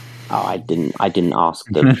 Oh, I didn't ask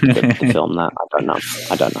the film that.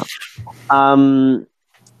 I don't know.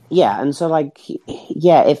 Yeah, and so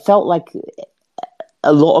it felt like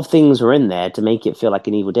a lot of things were in there to make it feel like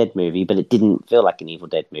an Evil Dead movie, but it didn't feel like an Evil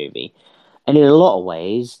Dead movie. And in a lot of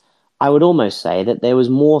ways, I would almost say that there was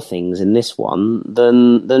more things in this one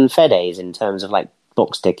than Fede's in terms of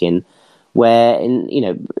box ticking, where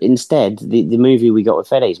instead the movie we got with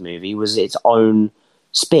Fede's movie was its own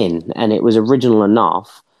spin, and it was original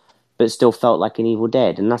enough, but still felt like an Evil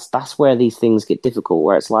Dead. And that's where these things get difficult,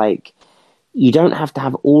 where it's like, you don't have to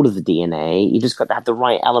have all of the DNA, you just got to have the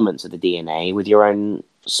right elements of the DNA with your own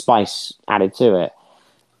spice added to it.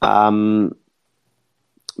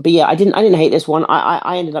 But yeah, I didn't hate this one.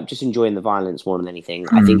 I ended up just enjoying the violence more than anything.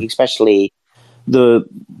 I think especially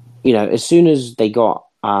as soon as they got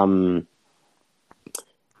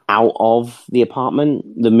out of the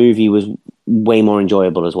apartment, the movie was way more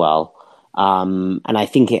enjoyable as well. And I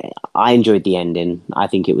think I enjoyed the ending. I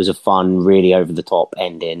think it was a fun, really over the top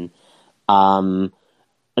ending. And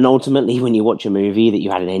ultimately, when you watch a movie that you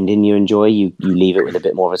had an ending you enjoy, you leave it with a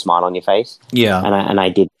bit more of a smile on your face. Yeah, and I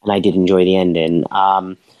did enjoy the ending.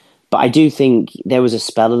 But I do think there was a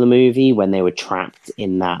spell of the movie when they were trapped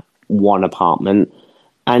in that one apartment,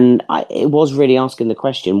 and it was really asking the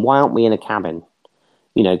question: why aren't we in a cabin?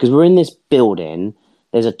 You know, because we're in this building.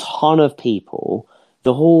 There's a ton of people.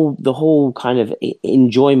 The whole kind of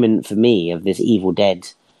enjoyment for me of this Evil Dead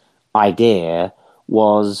idea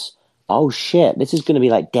was, oh shit, this is going to be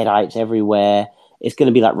like deadites everywhere. It's going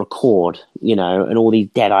to be like Record, you know, and all these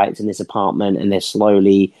deadites in this apartment, and they're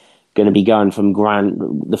slowly going to be going from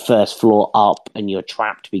the first floor up, and you're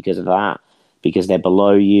trapped because of that, because they're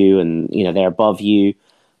below you and, you know, they're above you.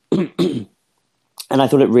 And I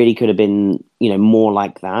thought it really could have been, you know, more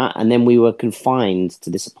like that. And then we were confined to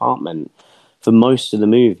this apartment for most of the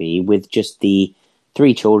movie with just the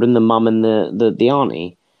three children, the mum and the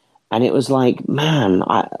auntie. And it was like, man,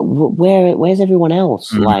 where's everyone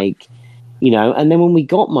else? Mm-hmm. Like, you know, and then when we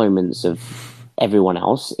got moments of everyone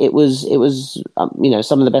else, it was you know,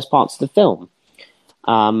 some of the best parts of the film.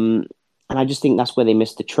 And I just think that's where they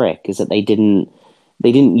missed the trick, is that they didn't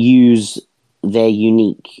use their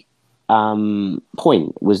unique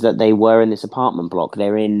point, was that they were in this apartment block.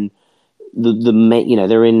 They're in you know,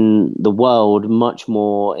 they're in the world much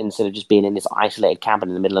more, instead of just being in this isolated cabin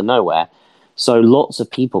in the middle of nowhere. So lots of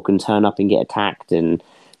people can turn up and get attacked and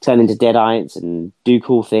turn into deadites and do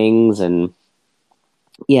cool things. And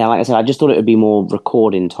yeah, like I said, I just thought it would be more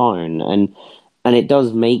Record in tone, and it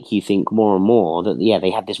does make you think more and more that, yeah,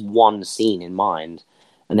 they had this one scene in mind,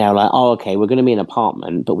 and they're like, oh, okay, we're going to be in an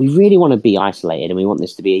apartment, but we really want to be isolated, and we want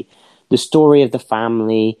this to be the story of the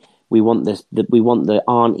family. We want we want the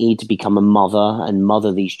auntie to become a mother and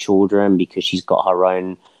mother these children because she's got her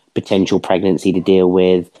own potential pregnancy to deal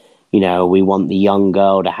with. You know, we want the young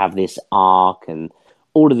girl to have this arc and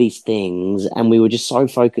all of these things. And we were just so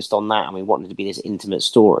focused on that, and we wanted it to be this intimate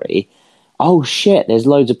story. Oh shit, there's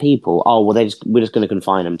loads of people. Oh, well, we're just going to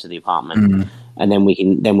confine them to the apartment. Mm. And then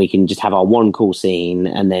we can just have our one cool scene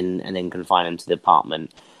and then confine them to the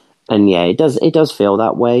apartment. And yeah, it does feel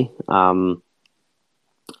that way.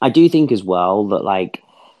 I do think as well that, like,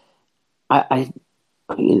 I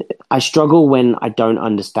struggle when I don't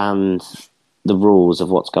understand the rules of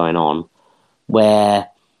what's going on, where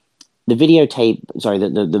the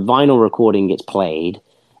vinyl recording gets played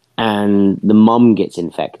and the mum gets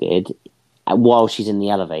infected while she's in the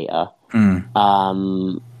elevator.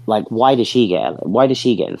 Mm. Like, why does she get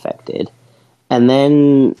infected? And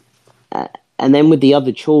then with the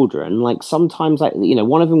other children, like, sometimes, like, you know,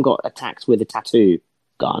 one of them got attacked with a tattoo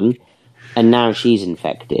gun and now she's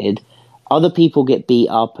infected. Other people get beat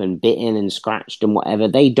up and bitten and scratched and whatever.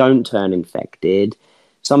 They don't turn infected.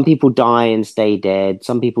 Some people die and stay dead.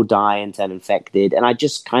 Some people die and turn infected. And I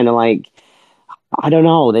just kind of, like, I don't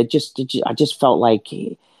know. I just felt like,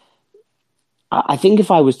 I think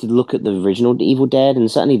if I was to look at the original Evil Dead, and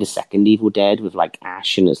certainly the second Evil Dead with, like,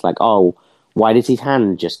 Ash, and it's like, oh, why does his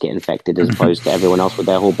hand just get infected as opposed to everyone else with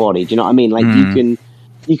their whole body? Do you know what I mean? Like,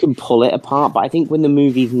 you can pull it apart, but I think when the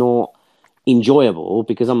movie's not enjoyable,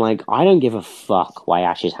 because I'm like, I don't give a fuck why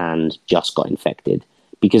Ash's hand just got infected,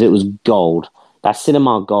 because it was gold. That's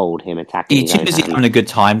cinema gold, him attacking his own hand. Having a good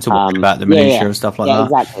time to watch about the minutia and stuff like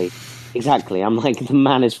that. Exactly. I'm like, the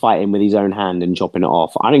man is fighting with his own hand and chopping it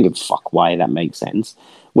off. I don't give a fuck why that makes sense.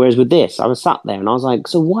 Whereas with this, I was sat there and I was like,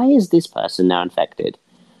 so why is this person now infected?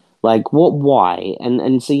 Like, what? Why?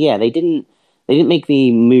 And so yeah, they didn't make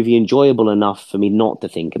the movie enjoyable enough for me not to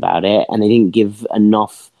think about it, and they didn't give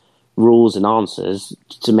enough rules and answers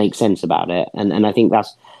to make sense about it. And I think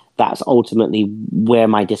that's ultimately where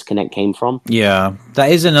my disconnect came from. Yeah,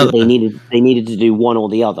 that is another. They needed to do one or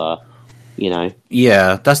the other, you know.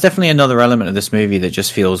 Yeah, that's definitely another element of this movie that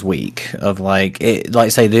just feels weak. Of like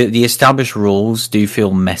say the established rules do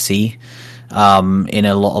feel messy. In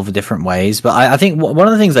a lot of different ways, but I think one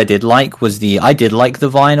of the things I did like was I did like the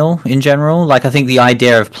vinyl in general. Like, I think the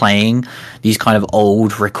idea of playing these kind of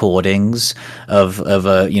old recordings of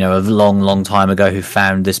a, you know, a long time ago who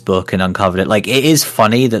found this book and uncovered it. Like, it is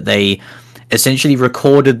funny that they essentially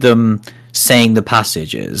recorded them saying the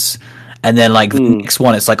passages. And then, like, the next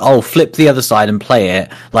one, it's like, oh, flip the other side and play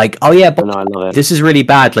it. Like, oh yeah, but this is really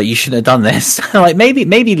bad. Like, you shouldn't have done this. Like, maybe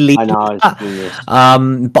leave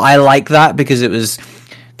that. But I like that because it was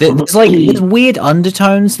there's like there's weird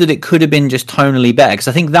undertones that it could have been just tonally better. Because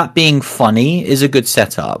I think that being funny is a good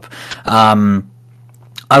setup. I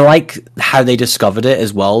like how they discovered it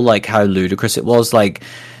as well, like how ludicrous it was. Like,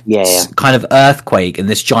 kind of earthquake in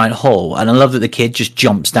this giant hole, and I love that the kid just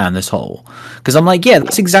jumps down this hole, because I'm like, yeah,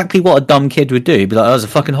 that's exactly what a dumb kid would do. He'd be like, oh, there's a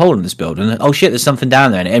fucking hole in this building, oh shit, there's something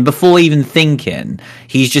down there, and before even thinking,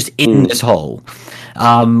 he's just in this hole.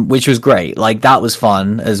 Which was great. Like, that was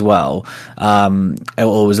fun as well. Or at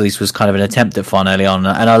least was kind of an attempt at fun early on.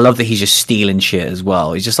 And I love that he's just stealing shit as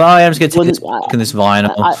well. He's just like, oh, yeah, I'm just going to take this book and this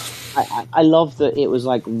vinyl. I love that it was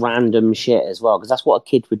like random shit as well, because that's what a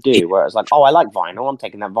kid would do, where it's like, oh, I like vinyl, I'm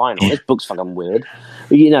taking that vinyl. This book's fucking weird.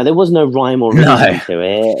 But, you know, there was no rhyme or reason to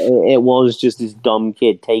it. It was just this dumb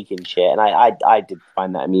kid taking shit, and I did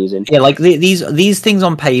find that amusing. Yeah, like these things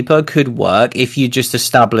on paper could work if you just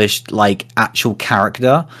established like actual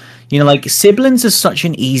character. You know, like, siblings is such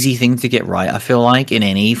an easy thing to get right, I feel like, in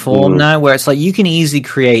any form now, where it's like you can easily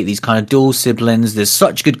create these kind of dual siblings. There's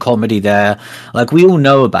such good comedy there. Like, we all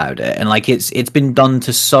know about it. And, like, it's been done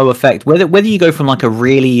to so effect. Whether you go from, like, a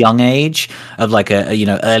really young age of, like, a you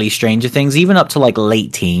know, early Stranger Things, even up to, like,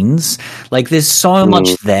 late teens, like, there's so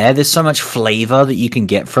much there. There's so much flavor that you can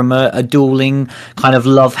get from a dueling kind of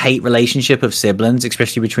love-hate relationship of siblings,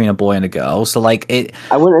 especially between a boy and a girl. So, like,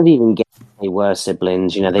 I wouldn't have even guessed they were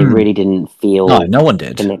siblings. You know, they really didn't feel no one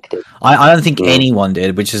did connected. I don't think anyone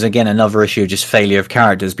did, which is again another issue of just failure of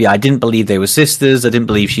characters. But yeah, I didn't believe they were sisters. I didn't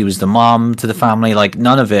believe she was the mom to the family. Like,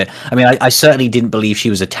 none of it. I mean, I certainly didn't believe she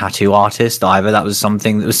was a tattoo artist either. That was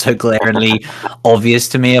something that was so glaringly obvious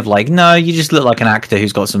to me, of like, no, you just look like an actor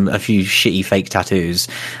who's got a few shitty fake tattoos,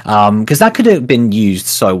 because that could have been used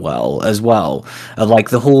so well as well, of like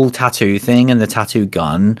the whole tattoo thing and the tattoo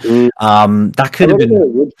gun. That could have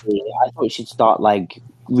been. I thought she'd start like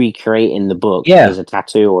recreating the book as a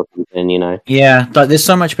tattoo or something, you know. Yeah, like, there's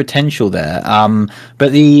so much potential there.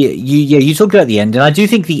 But you talked about the ending. I do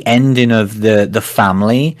think the ending of the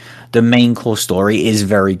family, the main core story, is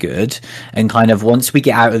very good. And kind of once we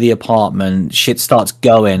get out of the apartment, shit starts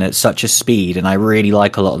going at such a speed, and I really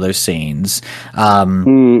like a lot of those scenes. I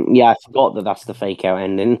forgot that that's the fake out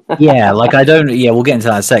ending. Yeah, like, we'll get into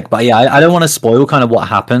that in a sec. But yeah, I don't want to spoil kind of what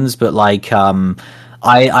happens, but like,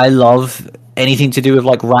 I love anything to do with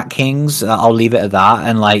like Rat Kings. I'll leave it at that.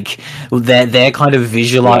 And like their kind of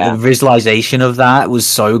visualization of that was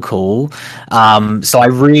so cool. So I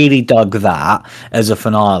really dug that as a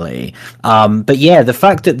finale. But yeah, the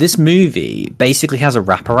fact that this movie basically has a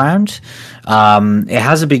wraparound. It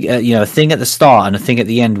has a big, a thing at the start and a thing at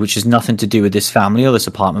the end, which has nothing to do with this family or this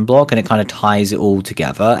apartment block, and it kind of ties it all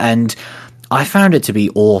together. And I found it to be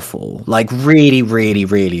awful, like really, really,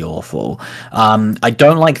 really awful. I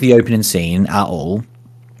don't like the opening scene at all.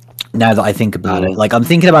 Now that I think about it, like, I'm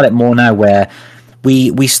thinking about it more now, where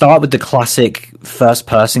we start with the classic first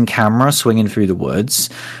person camera swinging through the woods,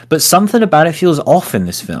 but something about it feels off in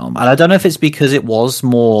this film. And I don't know if it's because it was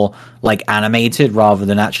more like animated rather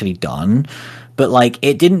than actually done, but like,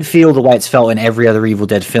 it didn't feel the way it's felt in every other Evil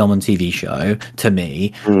Dead film and TV show to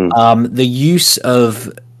me. The use of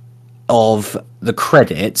the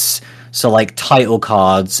credits, so like title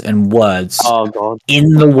cards and words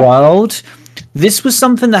in the world, this was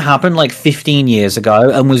something that happened like 15 years ago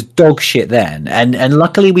and was dog shit then, and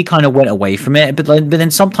luckily we kind of went away from it, but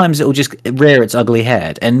then sometimes it will just rear its ugly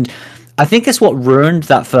head. And I think it's what ruined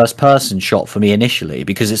that first person shot for me initially,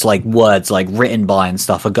 because it's like words like written by and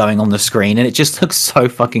stuff are going on the screen, and it just looks so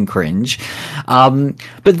fucking cringe. But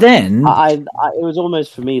then it was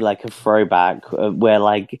almost for me like a throwback where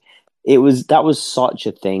like that was such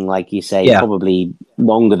a thing, like you say, probably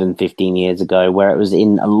longer than 15 years ago, where it was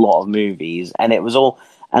in a lot of movies, and it was all,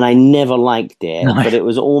 and I never liked it, but it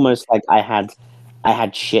was almost like I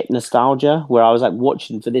had shit nostalgia, where I was like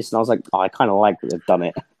watching for this and I was like, oh, I kind of like that they've done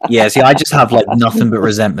it. Yeah, see, I just have like nothing but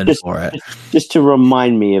resentment for it. Just to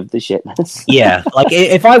remind me of the shitness. Yeah, like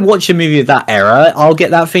if I watch a movie of that era, I'll get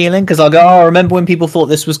that feeling, because I'll go, oh, remember when people thought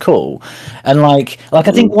this was cool? And like I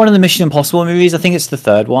think one of the Mission Impossible movies, I think it's the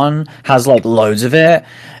third one, has like loads of it,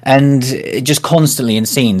 and it just constantly in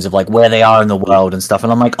scenes of like where they are in the world and stuff,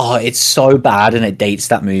 and I'm like, oh, it's so bad, and it dates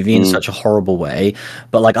that movie in such a horrible way,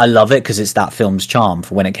 but like I love it because it's that film's charm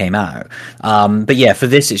for when it came out. But yeah, for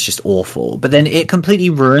this it's just awful. But then it completely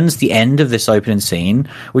ruins the end of this opening scene,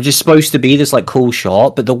 which is supposed to be this like cool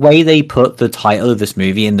shot, but the way they put the title of this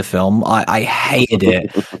movie in the film, I hated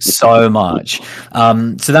it so much.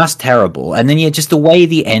 So that's terrible. And then just the way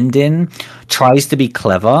the ending tries to be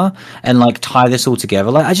clever and like tie this all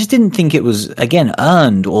together, like I just didn't think it was, again,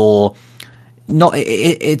 earned or not.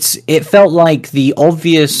 It felt like the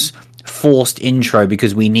obvious forced intro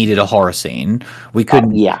because we needed a horror scene. We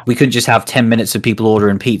couldn't just have 10 minutes of people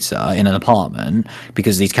ordering pizza in an apartment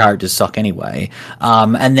because these characters suck anyway.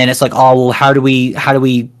 And then it's like, oh well, how do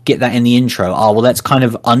we get that in the intro? Oh well, let's kind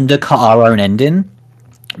of undercut our own ending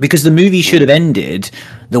because the movie should have ended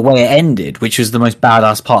the way it ended, which was the most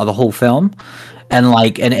badass part of the whole film. And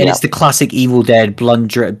it's the classic Evil Dead blood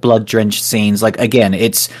drenched scenes. Like, again,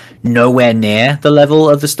 it's nowhere near the level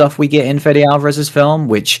of the stuff we get in Fede Alvarez's film,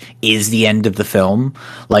 which is the end of the film.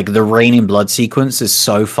 Like, the rain in blood sequence is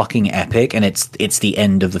so fucking epic, and it's the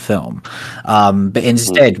end of the film. But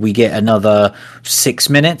instead, we get another 6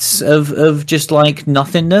 minutes of just like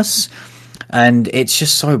nothingness. And it's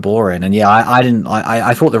just so boring. And yeah,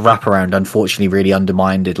 I thought the wraparound unfortunately really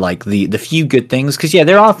undermined like the few good things. Because yeah,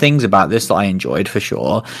 there are things about this that I enjoyed for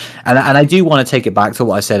sure. And I do want to take it back to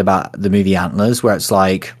what I said about the movie Antlers, where it's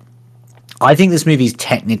like, I think this movie is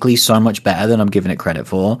technically so much better than I'm giving it credit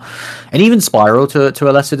for. And even Spiral to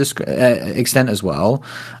a lesser extent as well.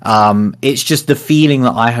 It's just the feeling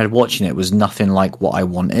that I had watching it was nothing like what I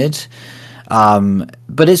wanted.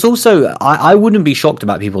 But it's also, I wouldn't be shocked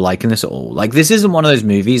about people liking this at all. Like, this isn't one of those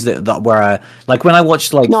movies that where, like, when I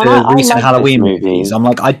watched, like, the recent Halloween movies, I'm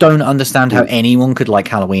like, I don't understand how anyone could like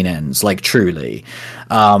Halloween Ends, like, truly.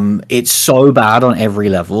 It's so bad on every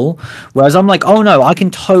level. Whereas I'm like, oh no, I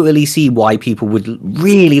can totally see why people would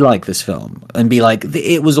really like this film and be like,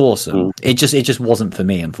 it was awesome. It just wasn't for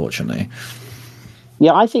me, unfortunately.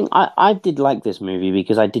 Yeah, I think I did like this movie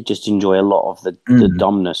because I did just enjoy a lot of the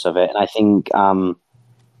dumbness of it. And I think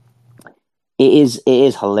it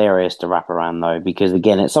is hilarious to wrap around, though, because,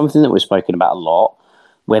 again, it's something that we've spoken about a lot,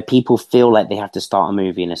 where people feel like they have to start a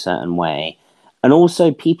movie in a certain way. And also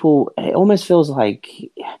it almost feels like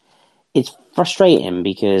it's frustrating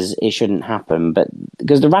because it shouldn't happen. But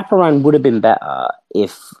because the wraparound would have been better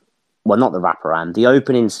not the wraparound, the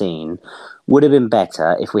opening scene would have been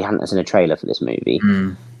better if we hadn't seen a trailer for this movie.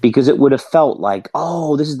 Because it would have felt like,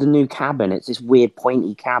 oh, this is the new cabin. It's this weird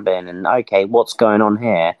pointy cabin. And okay, what's going on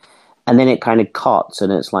here? And then it kind of cuts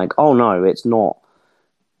and it's like, oh no, it's not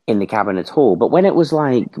in the cabin at all. But when it was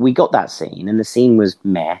like, we got that scene and the scene was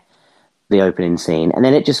meh, the opening scene. And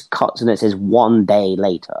then it just cuts and it says 1 day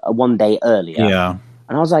later, 1 day earlier. Yeah.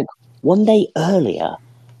 And I was like, 1 day earlier?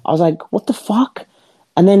 I was like, what the fuck?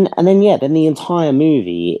 And then the entire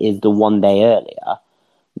movie is the 1 day earlier,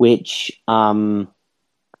 which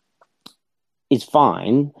is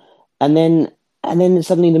fine. And then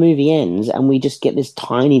suddenly the movie ends, and we just get this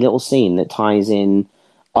tiny little scene that ties in.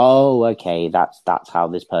 Oh, okay, that's how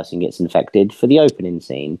this person gets infected for the opening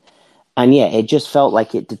scene. And yeah, it just felt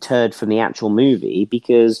like it deterred from the actual movie,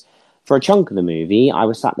 because for a chunk of the movie, I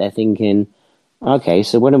was sat there thinking, okay,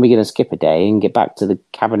 so when are we going to skip a day and get back to the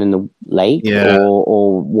cabin in the lake,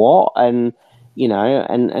 or what? And, you know,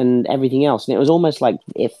 and everything else. And it was almost like,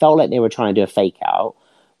 it felt like they were trying to do a fake out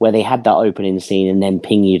where they had that opening scene and then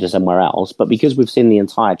ping you to somewhere else. But because we've seen the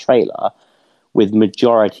entire trailer with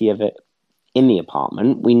majority of it in the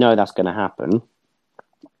apartment, we know that's going to happen.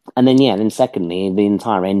 And then secondly, the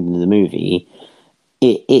entire ending of the movie,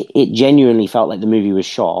 it genuinely felt like the movie was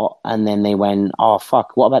shot, and then they went, oh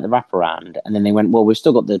fuck, what about the wraparound? And then they went, well, we've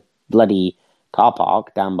still got the bloody car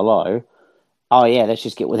park down below. Oh yeah, let's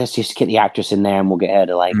just get the actress in there and we'll get her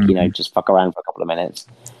to, like, you know, just fuck around for a couple of minutes.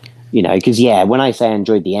 You know, because when I say I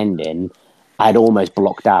enjoyed the ending, I'd almost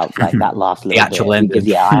blocked out like that last little actual bit, ending.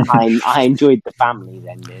 Because I enjoyed the family's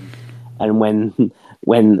ending, and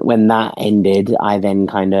when that ended, I then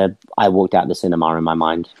I walked out the cinema in my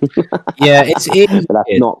mind. Yeah, but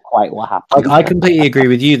that's not quite what happened. I completely agree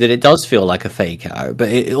with you that it does feel like a fake out, but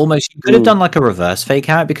it almost, you could have done like a reverse fake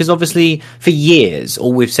out, because obviously for years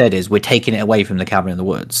all we've said is we're taking it away from the cabin in the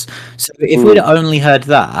woods. So if we'd only heard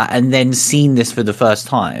that and then seen this for the first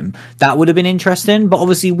time, that would have been interesting. But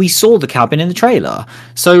obviously we saw the cabin in the trailer,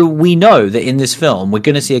 so we know that in this film we're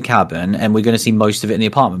going to see a cabin and we're going to see most of it in the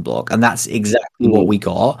apartment block, and that's exactly what we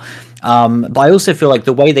got. But I also feel like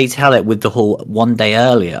the way they tell it with the whole 1 day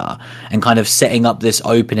earlier and kind of setting up this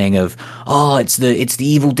opening of, oh, it's the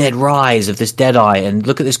Evil Dead rise of this Deadeye, and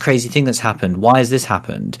look at this crazy thing that's happened. Why has this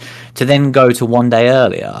happened? To then go to 1 day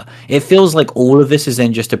earlier, it feels like all of this is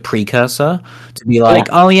then just a precursor to be like,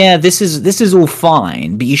 oh yeah, this is all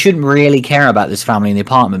fine, but you shouldn't really care about this family in the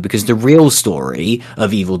apartment, because the real story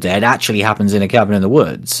of Evil Dead actually happens in a cabin in the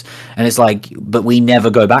woods. And it's like, but we never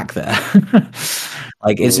go back there.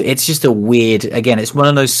 Like, it's just a weird, again, it's one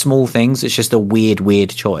of those small things. It's just a weird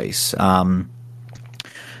choice. But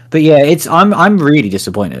yeah, I'm really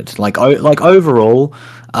disappointed. Like overall,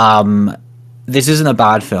 this isn't a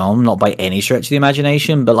bad film, not by any stretch of the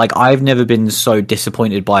imagination, but like, I've never been so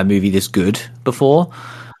disappointed by a movie this good before.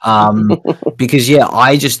 Because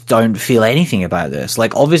I just don't feel anything about this.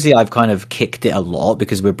 Like, obviously I've kind of kicked it a lot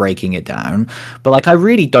because we're breaking it down, but like, I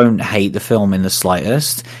really don't hate the film in the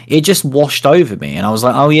slightest. It just washed over me, and I was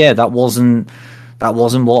like, oh yeah, that wasn't that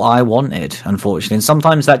wasn't what I wanted, unfortunately. And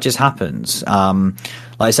sometimes that just happens.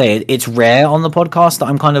 Like I say, it's rare on the podcast that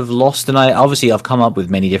I'm kind of lost, and I've come up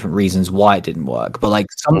with many different reasons why it didn't work, but like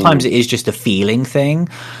sometimes it is just a feeling thing,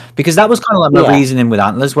 because that was kind of like my reasoning with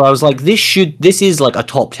Antlers, where I was like, this is like a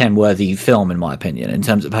top 10 worthy film in my opinion in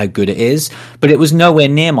terms of how good it is, but it was nowhere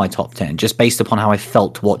near my top 10 just based upon how I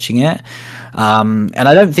felt watching it. And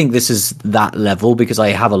I don't think this is that level, because I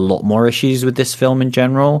have a lot more issues with this film in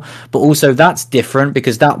general, but also that's different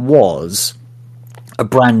because that was a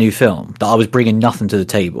brand new film that I was bringing nothing to the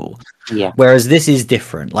table. Yeah. Whereas this is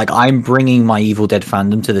different. Like, I'm bringing my Evil Dead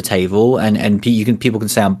fandom to the table, and people can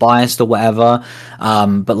say I'm biased or whatever,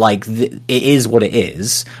 but like it is what it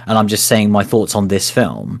is, and I'm just saying my thoughts on this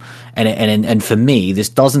film. And for me, this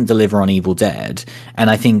doesn't deliver on Evil Dead, and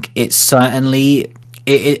I think it certainly.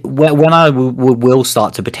 When I will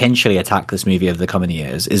start to potentially attack this movie over the coming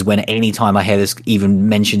years is when any time I hear this even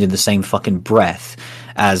mentioned in the same fucking breath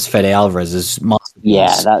as Fede Alvarez's masterpiece.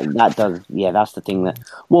 Yeah, that does. Yeah, that's the thing that.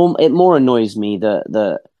 Well, it more annoys me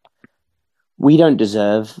that we don't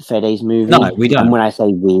deserve Fede's movie. No, we don't. And when I say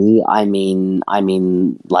we, I mean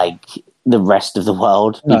like the rest of the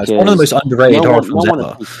world. No, it's one of the most underrated horror films ever.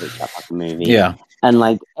 That fucking movie. Yeah. And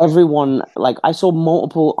like everyone, like I saw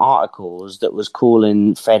multiple articles that was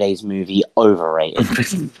calling Fede's movie overrated.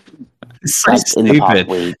 It's so stupid.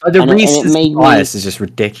 The recency bias is just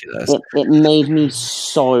ridiculous. It made me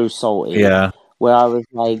so salty. Yeah. Where I was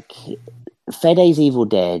like, Fede's Evil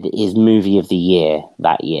Dead is movie of the year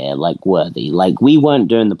that year, like worthy. Like we weren't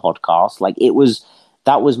doing the podcast. Like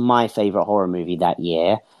that was my favorite horror movie that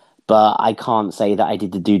year. But I can't say that I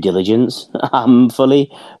did the due diligence fully.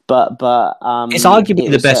 But it's arguably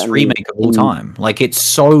the best remake of all time. Like, it's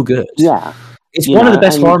so good. Yeah, it's one of the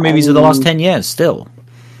best horror movies of the last 10 years. Still,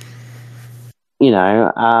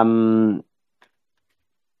 and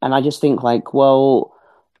I just think like, well,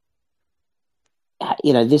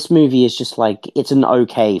 this movie is just like, it's an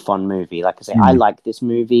okay, fun movie. Like I say, I like this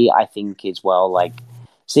movie. I think it's like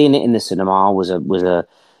seeing it in the cinema was a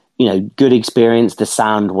good experience. The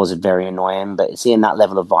sound was very annoying, but seeing that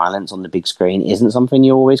level of violence on the big screen isn't something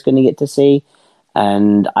you're always going to get to see.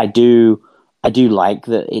 And I do like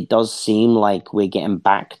that it does seem like we're getting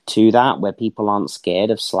back to that, where people aren't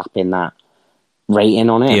scared of slapping that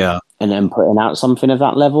rating on it, and then putting out something of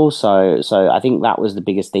that level. So I think that was the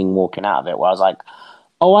biggest thing walking out of it, where I was like,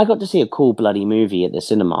 oh, I got to see a cool bloody movie at the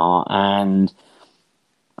cinema, and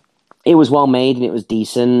it was well made and it was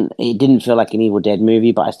decent. It didn't feel like an Evil Dead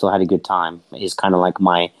movie, but I still had a good time. It's kind of like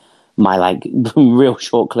my like real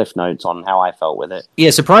short cliff notes on how I felt with it. Yeah,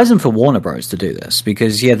 surprising for Warner Bros. To do this,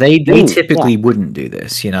 because they typically wouldn't do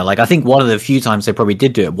this. Like I think one of the few times they probably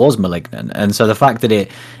did do it was Malignant, and so the fact that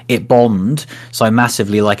it bombed so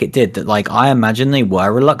massively like it did, that like I imagine they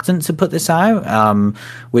were reluctant to put this out,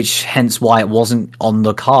 which hence why it wasn't on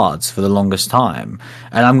the cards for the longest time.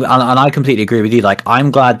 And I completely agree with you. Like, I'm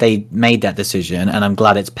glad they made that decision, and I'm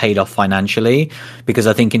glad it's paid off financially, because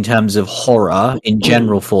I think in terms of horror in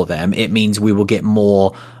general for them, it means we will get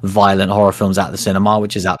more violent horror films at the cinema,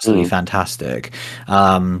 which is absolutely fantastic.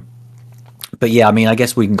 But yeah, I mean, I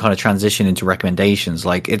guess we can kind of transition into recommendations.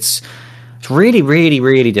 Like, it's really, really,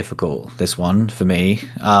 really difficult, this one, for me.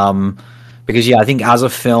 Because I think as a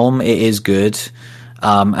film, it is good.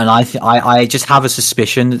 And I just have a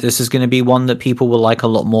suspicion that this is going to be one that people will like a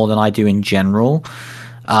lot more than I do in general.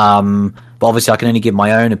 But obviously I can only give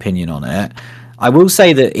my own opinion on it. I will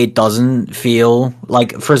say that it doesn't feel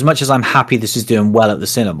like, for as much as I'm happy this is doing well at the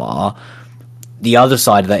cinema, the other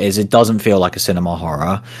side of that is it doesn't feel like a cinema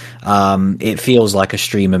horror. It feels like a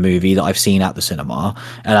streamer movie that I've seen at the cinema,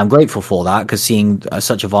 and I'm grateful for that, because seeing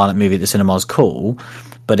such a violent movie at the cinema is cool.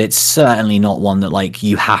 But it's certainly not one that like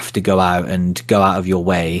you have to go out of your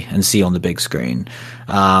way and see on the big screen.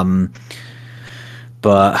 But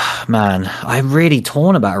man, I'm really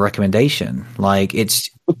torn about a recommendation. Like, it's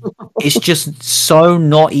just so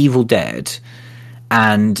not Evil Dead,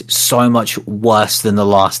 and so much worse than the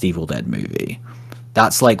last Evil Dead movie.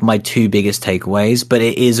 That's like my two biggest takeaways. But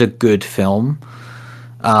it is a good film.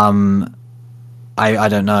 I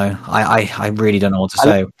don't know. I really don't know what to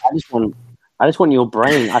say. I just want your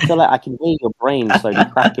brain. I feel like I can hear your brain slowly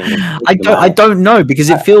cracking. I don't know, because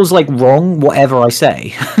it feels like wrong whatever I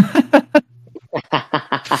say.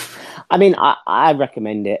 I mean, I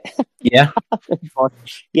recommend it. Yeah.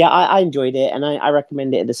 Yeah, I enjoyed it, and I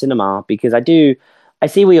recommend it at the cinema, because I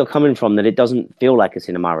see where you're coming from, that it doesn't feel like a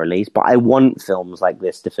cinema release, but I want films like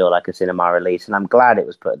this to feel like a cinema release, and I'm glad it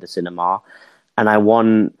was put at the cinema. And I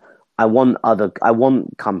want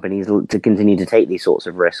companies to continue to take these sorts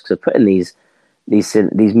of risks of putting these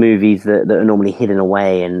movies that are normally hidden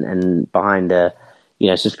away and behind a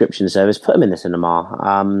subscription service, put them in the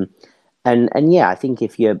cinema. And yeah, I think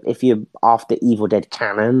if you're after Evil Dead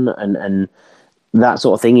canon and that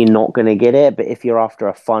sort of thing, you're not going to get it. But if you're after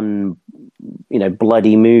a fun,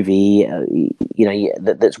 bloody movie,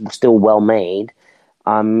 that's still well made,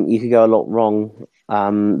 you could go a lot wrong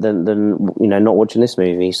than not watching this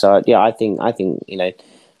movie. So yeah, I think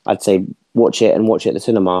I'd say watch it at the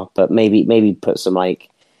cinema, but maybe put some like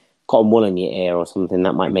cotton wool in your ear or something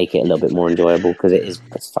that might make it a little bit more enjoyable because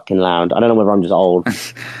it's fucking loud. I don't know whether I'm just old.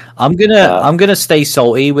 I'm gonna stay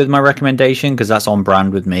salty with my recommendation because that's on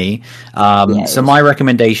brand with me. So my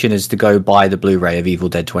recommendation is to go buy the Blu-ray of Evil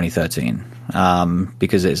Dead 2013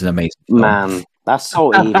 because it's an amazing film. Man, that's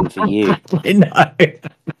salty even for you. I know.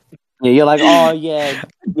 Yeah, you're like, oh yeah,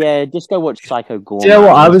 just go watch Psycho Gore. Do you know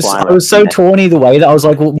what? I was so torn either way that I was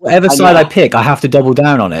like, well, whatever side I pick, I have to double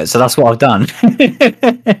down on it. So that's what I've done.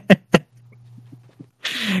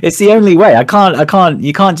 It's the only way. I can't.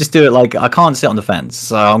 You can't just do it. Like I can't sit on the fence.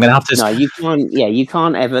 So I'm gonna have to. No, you can't. Yeah, you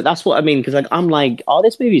can't ever. That's what I mean. Because I'm like, oh,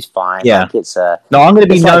 this movie's fine. Yeah, like, it's no, I'm gonna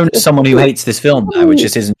be known as someone who hates this film now, which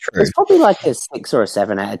just isn't true. It's probably like a 6 or a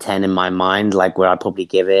 7 out of 10 in my mind. Like where I'd probably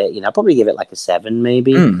give it. I'd probably give it like a 7,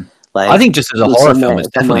 maybe. Like I think just as a horror film, it's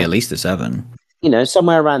definitely at least a 7.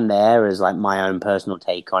 Somewhere around there is like my own personal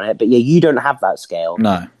take on it. But yeah, you don't have that scale.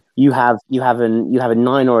 No. You have a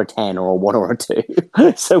 9 or a 10 or a 1 or a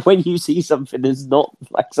 2. So when you see something that's not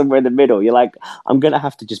like somewhere in the middle, you're like, I'm gonna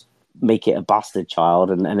have to just make it a bastard child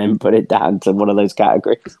and then put it down to one of those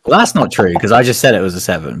categories. Well, that's not true because I just said it was a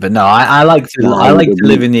 7. But no, I like to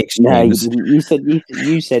live in the extremes. No,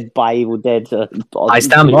 you said buy Evil Dead. I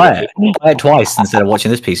stand by it. Buy it twice instead of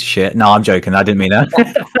watching this piece of shit. No, I'm joking. I didn't mean that.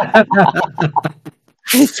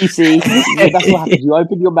 You see, that's what happens. You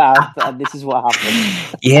open your mouth, and this is what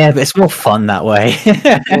happens. Yeah, but it's more fun that way.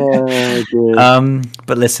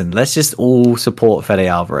 But listen, let's just all support Fede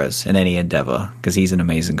Alvarez in any endeavor because he's an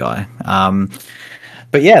amazing guy.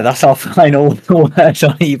 But yeah, that's our final word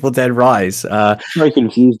on Evil Dead Rise. Very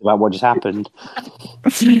confused about what just happened.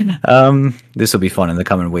 This will be fun in the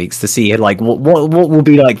coming weeks to see like what will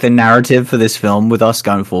be like the narrative for this film with us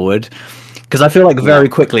going forward. Because I feel like very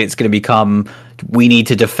quickly it's going to become we need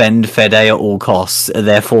to defend Fede at all costs.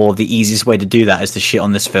 Therefore, the easiest way to do that is to shit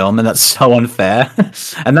on this film, and that's so unfair.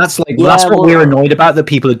 And that's like that's what we're annoyed about that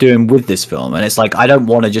people are doing with this film. And it's like I don't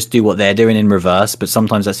want to just do what they're doing in reverse, but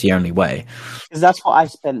sometimes that's the only way. Because that's what I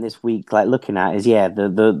spent this week like looking at is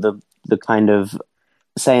the kind of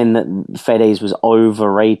saying that Fede's was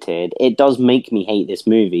overrated. It does make me hate this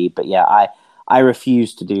movie, but yeah, I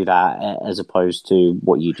refuse to do that as opposed to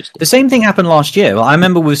what you just did. The same thing happened last year. I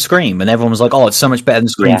remember with Scream and everyone was like, oh, it's so much better than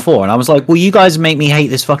Scream 4. And I was like, well, you guys make me hate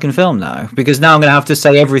this fucking film now because now I'm going to have to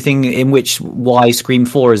say everything in why Scream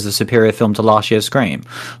 4 is the superior film to last year's Scream.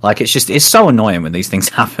 Like, it's so annoying when these things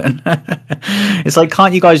happen. It's like,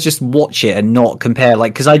 can't you guys just watch it and not compare?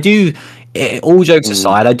 Like, because I do... all jokes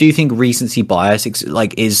aside, I do think recency bias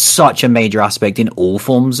is such a major aspect in all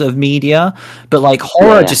forms of media, but like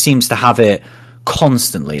horror just seems to have it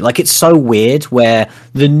constantly. Like it's so weird where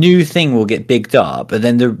the new thing will get bigged up, but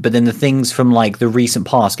then the things from like the recent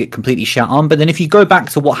past get completely shut on. But then if you go back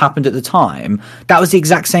to what happened at the time, that was the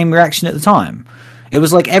exact same reaction at the time. It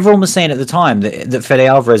was like everyone was saying at the time that Fede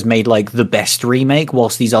Alvarez made like the best remake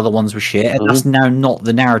whilst these other ones were shit. And that's now not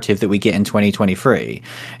the narrative that we get in 2023.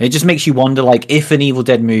 It just makes you wonder, like, if an Evil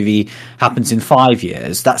Dead movie happens in 5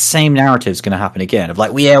 years, that same narrative is going to happen again. Of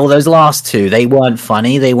like, well, yeah, well, those last two, they weren't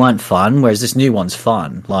funny, they weren't fun, whereas this new one's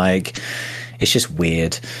fun. Like, it's just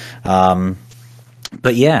weird.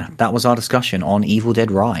 But yeah, that was our discussion on Evil Dead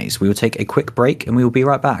Rise. We will take a quick break and we will be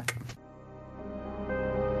right back.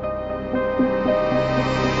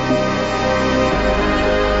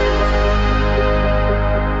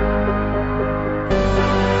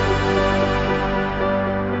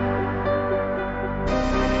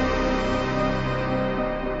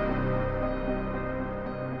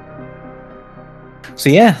 So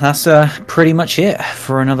yeah, that's pretty much it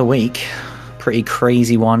for another week. Pretty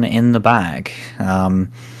crazy one in the bag.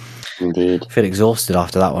 Indeed. I feel exhausted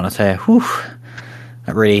after that one, I tell you. Whew.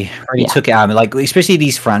 That really took it out of me. Like, especially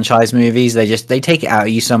these franchise movies, they take it out of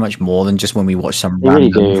you so much more than just when we watch some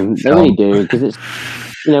random film. They really do. Because it's,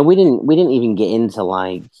 we didn't even get into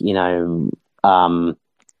like,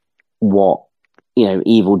 what,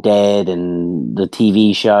 Evil Dead and the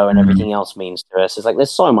TV show and everything else means to us. It's like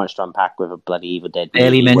there's so much to unpack with a bloody Evil Dead movie.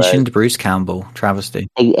 Barely mentioned Bruce Campbell, travesty.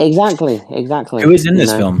 Exactly. Who is in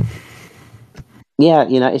this film? Yeah,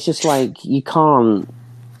 it's just like you can't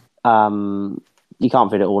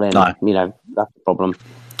fit it all in. No. That's the problem.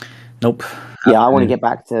 Nope. Yeah, I want to get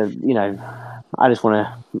back to I just want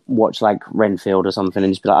to watch like Renfield or something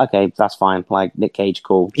and just be like, okay, that's fine. Like Nick Cage,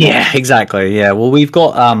 cool. Yeah, exactly. Yeah. Well, we've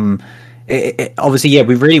got obviously, yeah,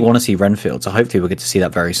 we really want to see Renfield, so hopefully we'll get to see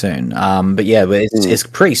that very soon. But yeah, it's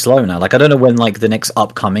pretty slow now. Like, I don't know when like the next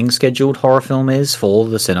upcoming scheduled horror film is for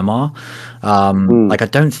the cinema. Like, I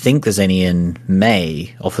don't think there's any in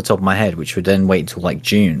May off the top of my head, which would then wait until like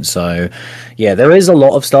June. So yeah, there is a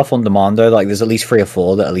lot of stuff on demand though. Like, there's at least 3 or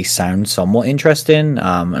 4 that at least sound somewhat interesting.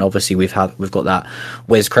 And obviously we've got that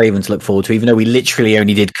Wes Craven to look forward to, even though we literally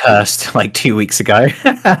only did Cursed like 2 weeks ago.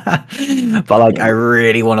 But like, I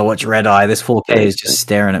really want to watch Red Eye. This 4K is just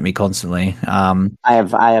staring at me constantly. I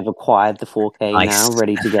have acquired the 4K nice. now,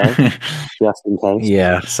 ready to go, just in case.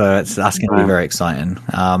 Yeah, so that's going to be very exciting.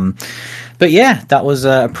 But yeah, that was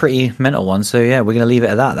a pretty mental one. So yeah, we're going to leave it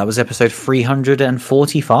at that. That was episode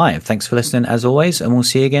 345. Thanks for listening as always, and we'll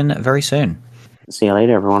see you again very soon. See you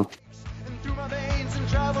later, everyone.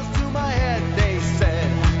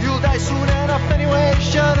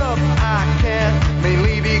 Shut up, I can't,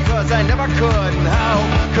 mainly because I never could.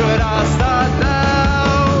 How could I start that?